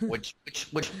 which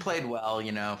played well,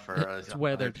 for it's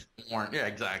weathered. Yeah,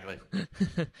 exactly.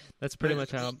 That's pretty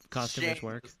much how costumers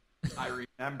work. I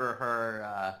remember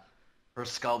her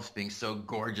sculpts being so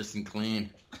gorgeous and clean.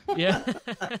 Yeah.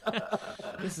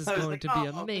 This is going to be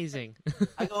amazing.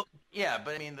 I go, yeah,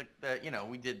 but I mean,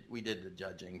 we did the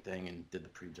judging thing and did the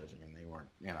pre-judging, and they weren't,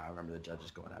 I remember the judges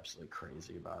going absolutely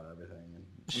crazy about everything. And,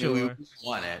 sure. We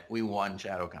won it. We won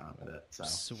ShadowCon with it. So.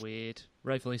 Sweet.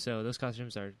 Rightfully so. Those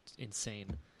costumes are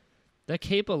insane. That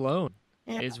cape alone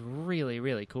is really,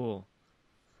 really cool.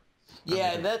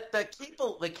 Yeah, that cape,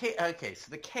 okay,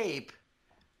 so the cape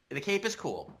is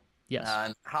cool. Yes.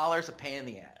 And the collar's a pain in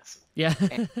the ass. Yeah.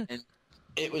 and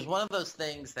it was one of those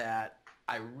things that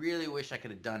I really wish I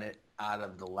could have done it out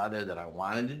of the leather that I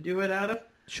wanted to do it out of.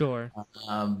 Sure.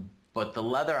 But the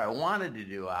leather I wanted to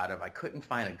do out of, I couldn't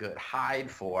find a good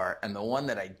hide for, and the one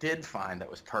that I did find that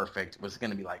was perfect was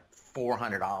going to be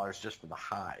 $400 just for the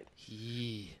hide.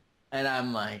 Yeah. And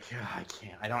I'm like, I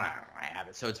can't. I don't have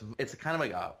it. So it's kind of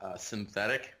like a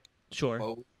synthetic, sure,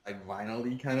 faux,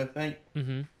 vinyl-y kind of thing.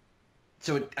 Mm-hmm.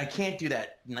 So I can't do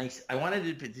that nice. I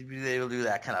wanted to be able to do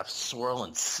that kind of swirl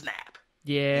and snap.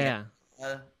 Yeah.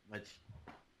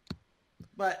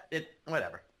 But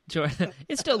whatever. Sure.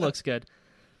 It still looks good.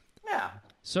 Yeah.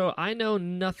 So I know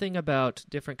nothing about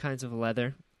different kinds of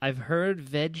leather. I've heard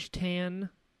veg tan,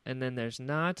 and then there's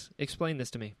not. Explain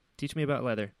this to me. Teach me about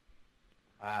leather.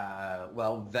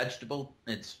 Well, veg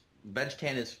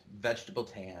tan is vegetable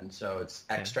tan, so it's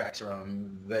extracts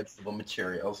from vegetable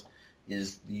materials.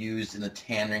 is used in the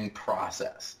tanning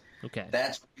process. Okay.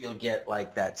 That's where you'll get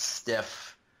like that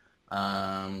stiff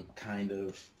kind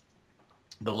of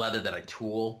the leather that I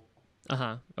tool.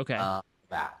 Okay.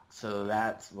 That. So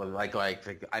that's what like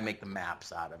I make the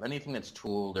maps out of. Anything that's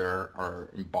tooled or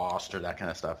embossed or that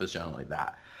kind of stuff is generally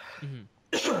that.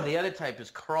 Mm-hmm. The other type is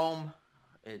chrome.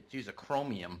 It's use a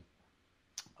chromium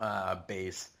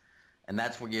base, and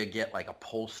that's where you get like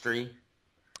upholstery.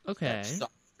 Okay.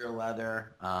 Softer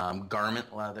leather,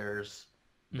 garment leathers,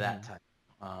 that type.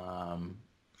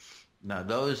 Now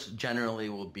those generally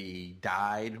will be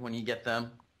dyed when you get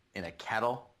them in a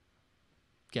kettle.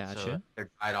 Gotcha. So they're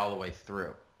dyed all the way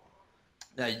through.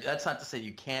 Now that's not to say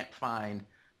you can't find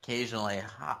occasionally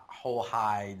whole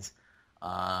hides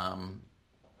of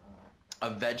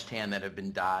veg tan that have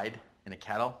been dyed in a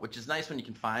kettle, which is nice when you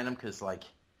can find them because like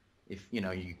if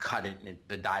you cut it and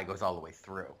the dye goes all the way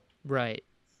through. Right.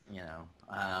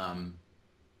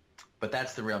 But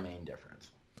that's the real main difference.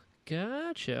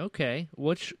 Gotcha. Okay.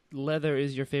 Which leather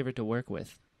is your favorite to work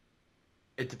with?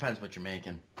 It depends what you're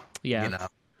making. Yeah.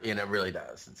 It really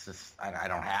does. It's just I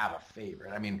don't have a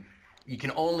favorite. I mean, you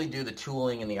can only do the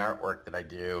tooling and the artwork that I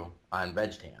do on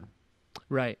veg tan.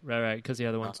 Right. Because the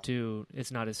other ones too,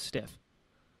 it's not as stiff.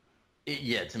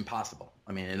 It's impossible.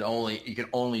 I mean, you can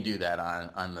only do that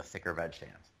on the thicker veg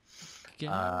tans.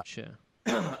 Gotcha.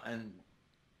 And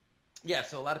yeah,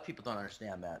 so a lot of people don't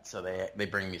understand that. So they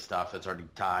bring me stuff that's already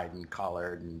dyed and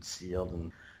colored and sealed.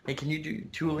 And hey, can you do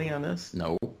tooling on this?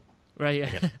 No. Right.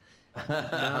 Yeah.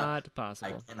 Not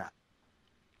possible. I cannot.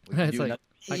 We can do another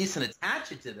piece and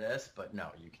attach it to this, but no,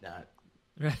 you cannot.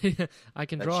 Right. I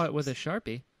can draw it with a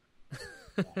Sharpie.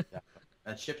 Yeah.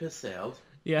 That ship has sailed.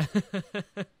 Yeah.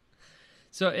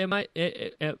 So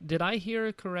did I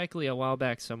hear correctly a while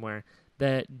back somewhere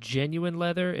that genuine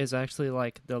leather is actually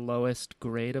like the lowest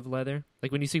grade of leather?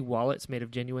 Like when you see wallets made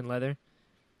of genuine leather,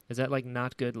 is that like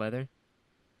not good leather?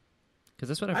 Because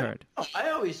that's what I've heard.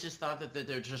 I always just thought that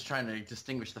they're just trying to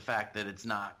distinguish the fact that it's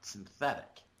not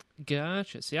synthetic.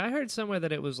 Gotcha. See, I heard somewhere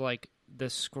that it was like the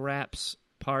scraps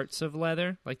parts of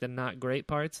leather, like the not great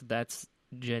parts, that's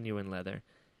genuine leather.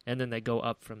 And then they go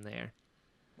up from there.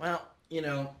 Well,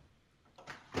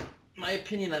 my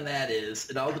opinion on that is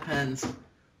it all depends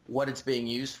what it's being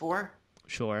used for.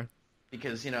 Sure.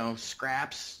 Because,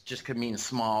 scraps just could mean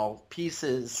small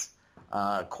pieces.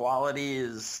 Quality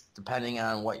is depending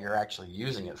on what you're actually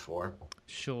using it for.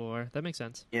 Sure. That makes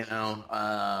sense.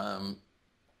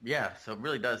 Yeah, so it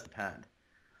really does depend.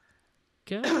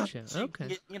 Gotcha. So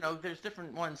okay. There's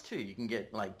different ones too. You can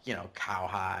get like,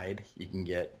 cowhide. You can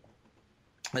get,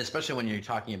 especially when you're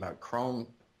talking about chrome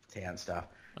tan stuff,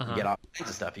 you get all kinds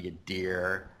of stuff. You get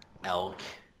deer, elk,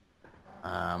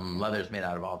 leather's made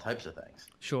out of all types of things.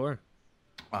 Sure.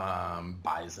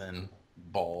 Bison,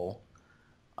 bull.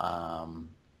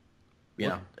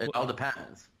 It all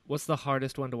depends. What's the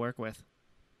hardest one to work with?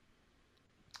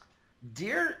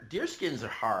 Deer skins are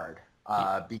hard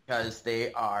because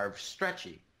they are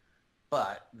stretchy,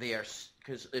 but they are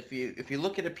because if you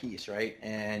look at a piece, right,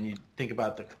 and you think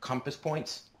about the compass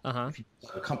points, if you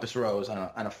compass rows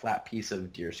on a flat piece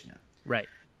of deer skin, right,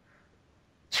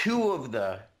 two of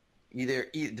the either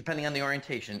depending on the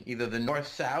orientation, either the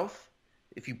north-south,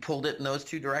 if you pulled it in those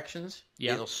two directions,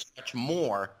 it'll stretch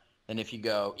more than if you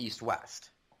go east-west.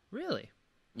 Really?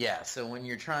 Yeah, so when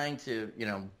you're trying to,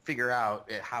 figure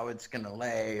out how it's going to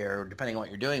lay or depending on what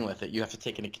you're doing with it, you have to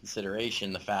take into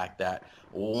consideration the fact that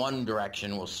one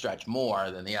direction will stretch more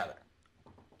than the other.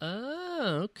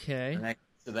 Oh, okay. And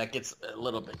so that gets a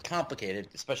little bit complicated,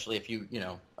 especially if you,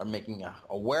 are making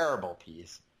a wearable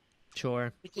piece.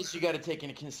 Sure. Because you got to take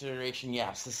into consideration,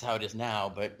 yes, this is how it is now,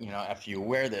 but, after you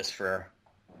wear this for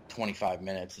 25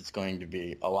 minutes, it's going to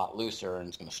be a lot looser and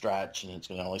it's going to stretch and it's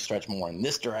going to only stretch more in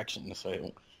this direction.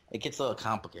 So it gets a little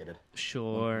complicated.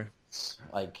 Sure. It's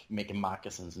like making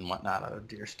moccasins and whatnot out of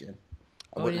deer skin.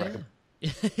 I wouldn't recommend.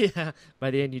 Yeah.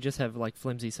 By the end, you just have like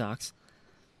flimsy socks.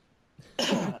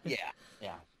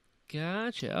 Yeah.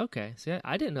 Gotcha. Okay. See,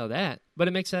 I didn't know that, but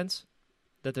it makes sense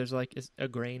that there's like a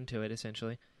grain to it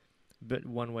essentially, but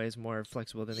one way is more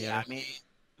flexible than the other. I mean,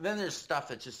 then there's stuff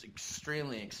that's just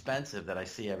extremely expensive that I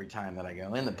see every time that I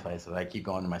go in the place that I keep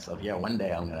going to myself, yeah, one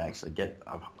day I'm going to actually get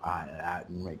that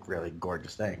and make really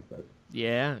gorgeous things. But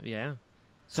yeah.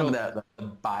 Some of the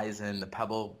bison, the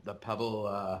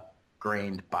pebble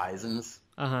grained bisons.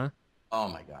 Uh-huh. Oh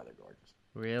my God, they're gorgeous.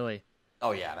 Really?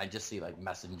 Oh yeah, and I just see like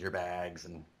messenger bags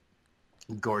and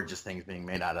gorgeous things being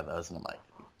made out of those, and I'm like,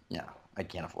 yeah, I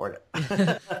can't afford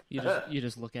it. You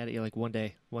just look at it, you're like, one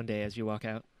day as you walk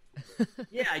out.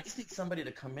 Yeah, I just need somebody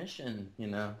to commission,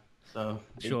 so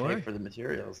they Sure. pay for the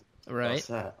materials. Right.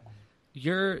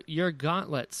 Your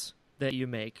gauntlets that you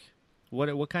make,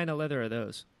 what kind of leather are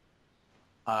those?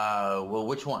 Well,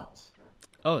 which ones?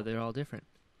 Oh, they're all different.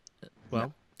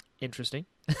 Well, interesting.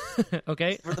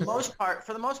 Okay. For the most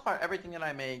part, everything that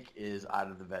I make is out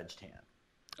of the veg tan.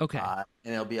 Okay. And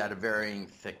it'll be out of varying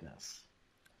thickness.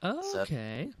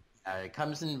 Okay. So, it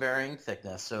comes in varying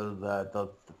thickness. So the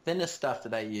thinnest stuff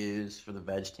that I use for the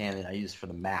veg tan that I use for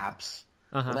the maps,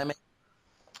 that I make,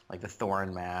 like the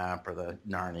Thorin map or the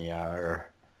Narnia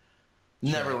or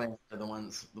Neverland are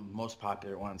the most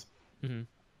popular ones. Mm-hmm.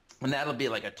 And that'll be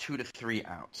like a 2 to 3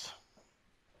 ounce.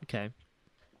 Okay.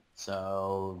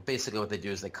 So basically what they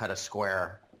do is they cut a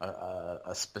square,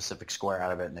 a specific square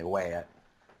out of it, and they weigh it,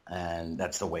 and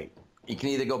that's the weight. You can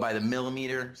either go by the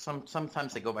millimeter.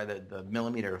 Sometimes they go by the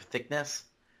millimeter of thickness,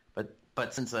 but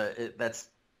since that's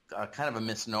kind of a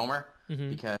misnomer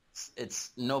because it's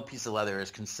no piece of leather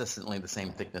is consistently the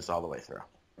same thickness all the way through.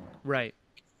 Right.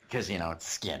 Because it's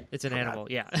skin. It's an animal.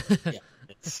 Yeah. Yeah,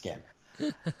 it's skin.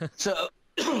 So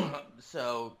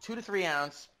 2 to 3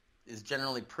 ounce is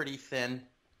generally pretty thin,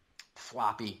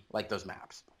 floppy, like those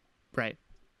maps. Right.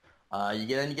 You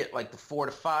get like the 4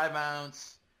 to 5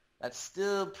 ounce. That's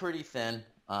still pretty thin.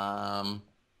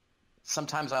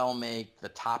 Sometimes I'll make the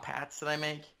top hats that I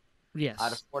make. Yes.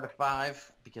 Out of 4 to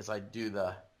 5 because I do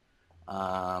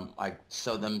I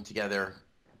sew them together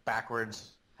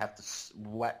backwards. Have to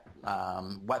wet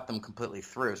them completely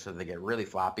through so they get really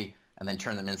floppy, and then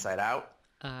turn them inside out.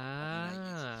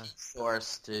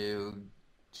 Source to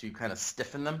kind of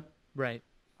stiffen them. Right.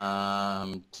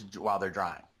 While they're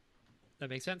drying. That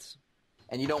makes sense.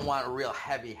 And you don't want a real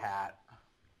heavy hat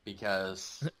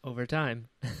because over time,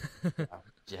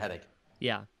 it's a headache.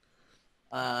 Yeah.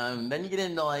 Then you get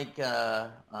into like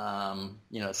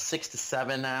 6 to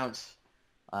 7 ounce.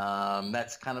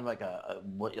 That's kind of like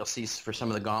what you'll see for some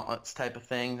of the gauntlets type of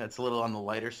thing. That's a little on the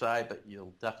lighter side, but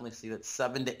you'll definitely see that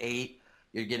 7 to 8.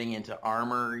 You're getting into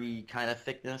armory kind of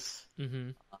thickness.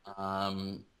 Mm-hmm.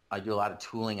 I do a lot of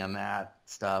tooling on that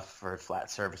stuff for flat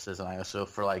surfaces, and I also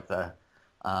for like the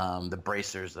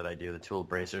bracers that I do, the tool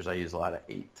bracers, I use a lot of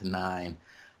 8 to 9.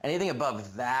 Anything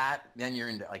above that, then you're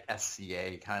into like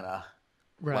SCA kind of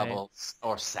levels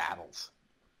or saddles.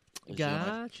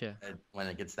 Gotcha. When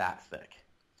it gets that thick.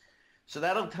 So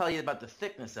that'll tell you about the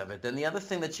thickness of it. Then the other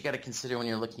thing that you got to consider when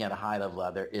you're looking at a hide of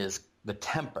leather is the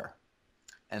temper,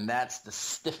 and that's the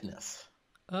stiffness.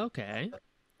 Okay.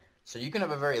 So you can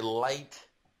have a very light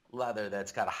leather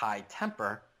that's got a high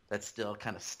temper that's still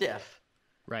kind of stiff.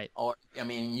 Right. Or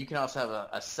you can also have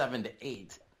a 7 to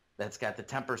 8 that's got the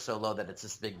temper so low that it's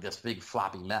this big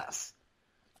floppy mess.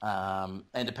 And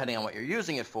depending on what you're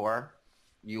using it for,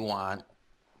 you want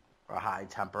a high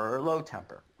temper or low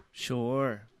temper.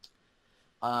 Sure.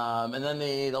 And then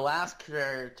the last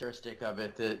characteristic of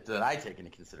it that I take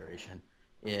into consideration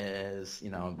is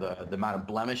the amount of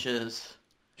blemishes.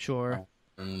 Sure.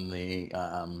 And the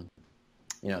kind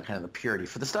of the purity.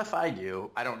 For the stuff I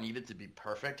do, I don't need it to be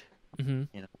perfect.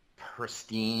 Mm-hmm.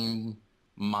 Pristine,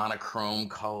 monochrome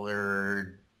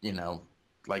colored.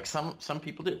 Like some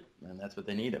people do, and that's what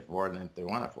they need it for, and they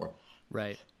want it for.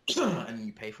 Right. And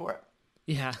you pay for it.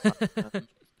 Yeah.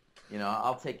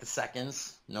 I'll take the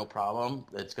seconds, no problem.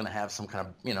 It's going to have some kind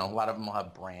of, a lot of them will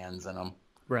have brands in them.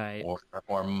 Right.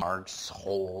 Or marks,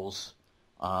 holes.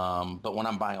 But when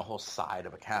I'm buying a whole side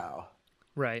of a cow,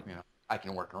 right, I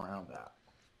can work around that.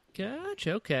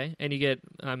 Gotcha. Okay. And you get,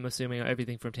 I'm assuming,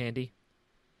 everything from Tandy?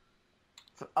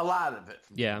 A lot of it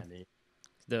from Tandy.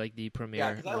 They're like the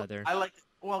premier leather.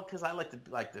 Because I like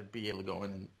to be able to go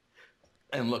in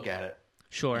and look at it.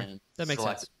 Sure. That makes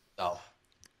sense. Myself.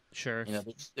 Sure.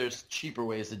 There's cheaper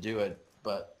ways to do it,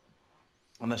 but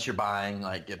unless you're buying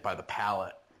like it by the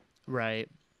pallet. Right.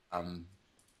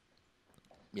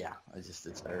 Yeah,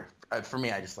 it's better. For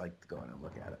me, I just like to go in and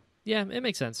look at it. Yeah, it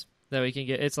makes sense. That we can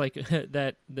get, it's like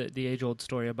that the age-old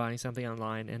story of buying something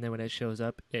online, and then when it shows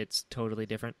up, it's totally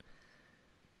different.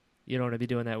 You don't want to be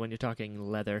doing that when you're talking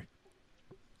leather.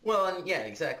 Well, and yeah,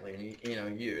 exactly.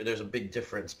 And there's a big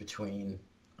difference between,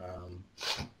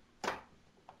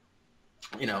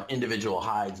 individual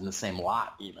hides in the same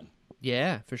lot, even.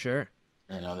 Yeah, for sure.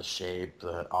 The shape,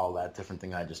 all that different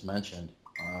thing I just mentioned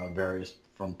varies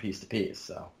from piece to piece.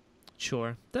 So.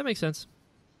 Sure, that makes sense.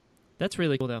 That's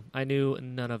really cool, though. I knew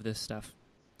none of this stuff.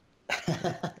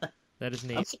 That is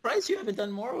neat. I'm surprised you haven't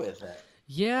done more with it.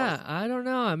 Yeah, I don't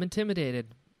know. I'm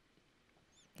intimidated,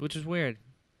 which is weird,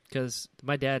 because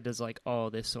my dad does like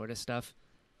all this sort of stuff.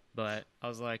 But I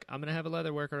was like, I'm gonna have a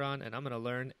leather worker on, and I'm gonna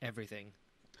learn everything.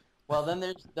 Well, then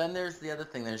there's the other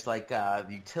thing. There's like the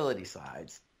utility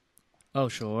sides. Oh,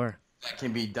 sure. That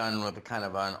can be done with a kind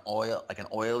of an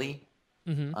oily.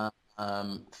 Mm-hmm.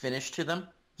 finish to them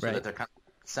so Right. that they're kind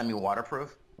of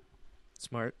semi-waterproof.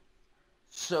 Smart.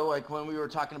 So like when we were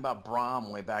talking about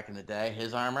Brahm way back in the day,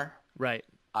 his armor, Right.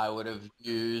 I would have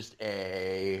used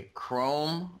a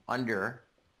chrome under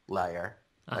layer,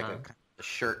 like a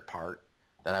shirt part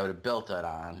that I would have built it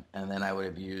on, and then I would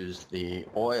have used the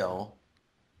oil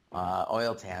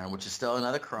tan, which is still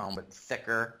another chrome, but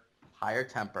thicker, higher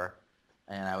temper,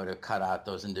 and I would have cut out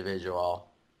those individual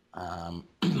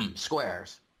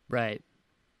squares Right.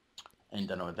 and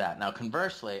done it with that. Now,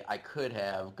 conversely, I could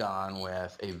have gone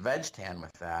with a veg tan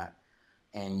with that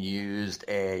and used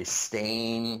a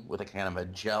stain with a kind of a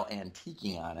gel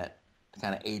antiquing on it to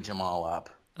kind of age them all up,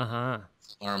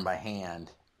 learn by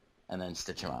hand, and then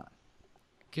stitch them on.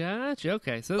 Gotcha.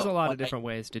 Okay. So there's a lot of different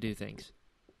ways to do things.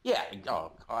 Yeah.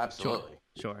 Oh, absolutely.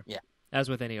 Sure. Yeah. As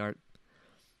with any art.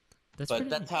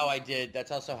 That's how I did.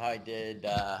 That's also how I did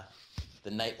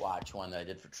the Night Watch one that I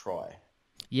did for Troy.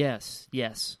 Yes.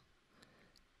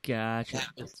 Gotcha.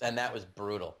 That was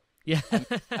brutal. Yeah.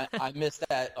 I missed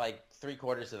that like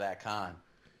 3/4 of that con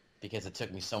because it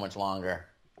took me so much longer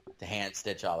to hand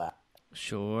stitch all that.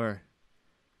 Sure.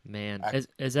 Man,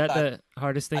 is that the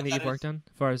hardest thing that you've worked on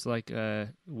as far as like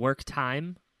work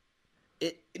time?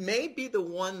 It may be the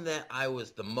one that I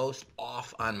was the most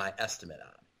off on my estimate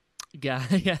on. Yeah,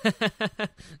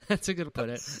 that's a good way to put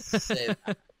it.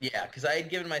 Yeah, because I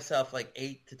had given myself like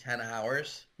 8 to 10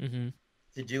 hours to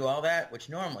do all that, which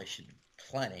normally should be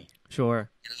plenty. Sure.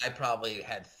 And I probably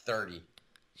had 30.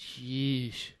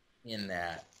 Sheesh. In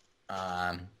that,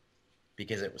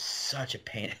 because it was such a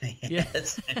pain in the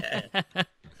ass.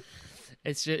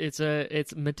 It's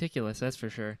meticulous, that's for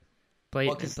sure. Plate.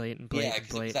 Yeah, because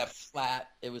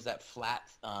it was that flat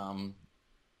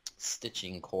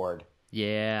stitching cord.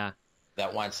 Yeah.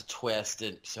 That wants to twist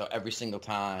it, so every single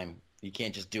time you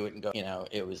can't just do it and go. You know,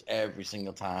 it was every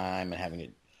single time and having to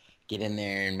get in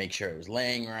there and make sure it was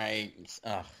laying right.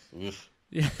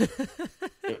 Yeah.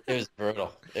 It was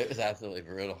brutal. It was absolutely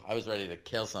brutal. I was ready to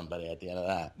kill somebody at the end of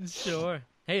that. Sure.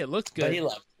 Hey, it looks good. But he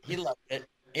loved it.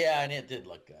 Yeah, and it did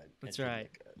look good. That's right.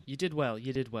 You did well.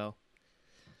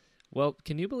 Well,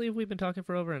 can you believe we've been talking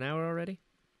for over an hour already?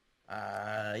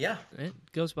 Yeah. It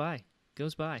goes by.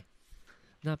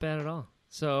 Not bad at all.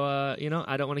 So, I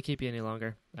don't want to keep you any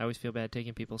longer. I always feel bad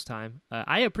taking people's time.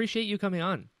 I appreciate you coming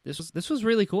on. This was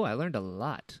really cool. I learned a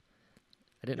lot.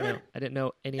 I didn't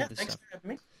know any of this thanks stuff. for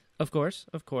having me. Of course.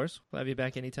 We'll have you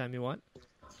back anytime you want.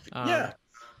 Yeah.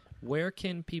 Where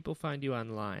can people find you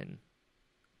online?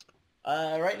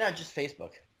 Right now, just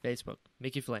Facebook. Facebook.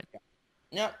 Mickey Flint.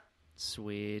 Yeah.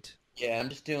 Sweet. Yeah, I'm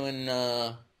just doing,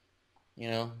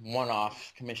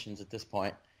 one-off commissions at this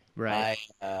point. Right.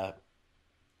 Right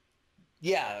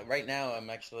now I'm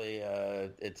actually,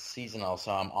 it's seasonal,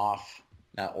 so I'm off,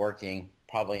 not working,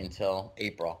 probably until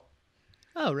April.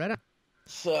 Oh, right on.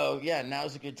 So, yeah,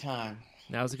 now's a good time.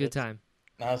 Now's a good time.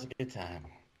 Now's a good time.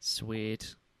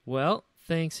 Sweet. Well,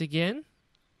 thanks again.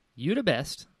 You the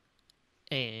best.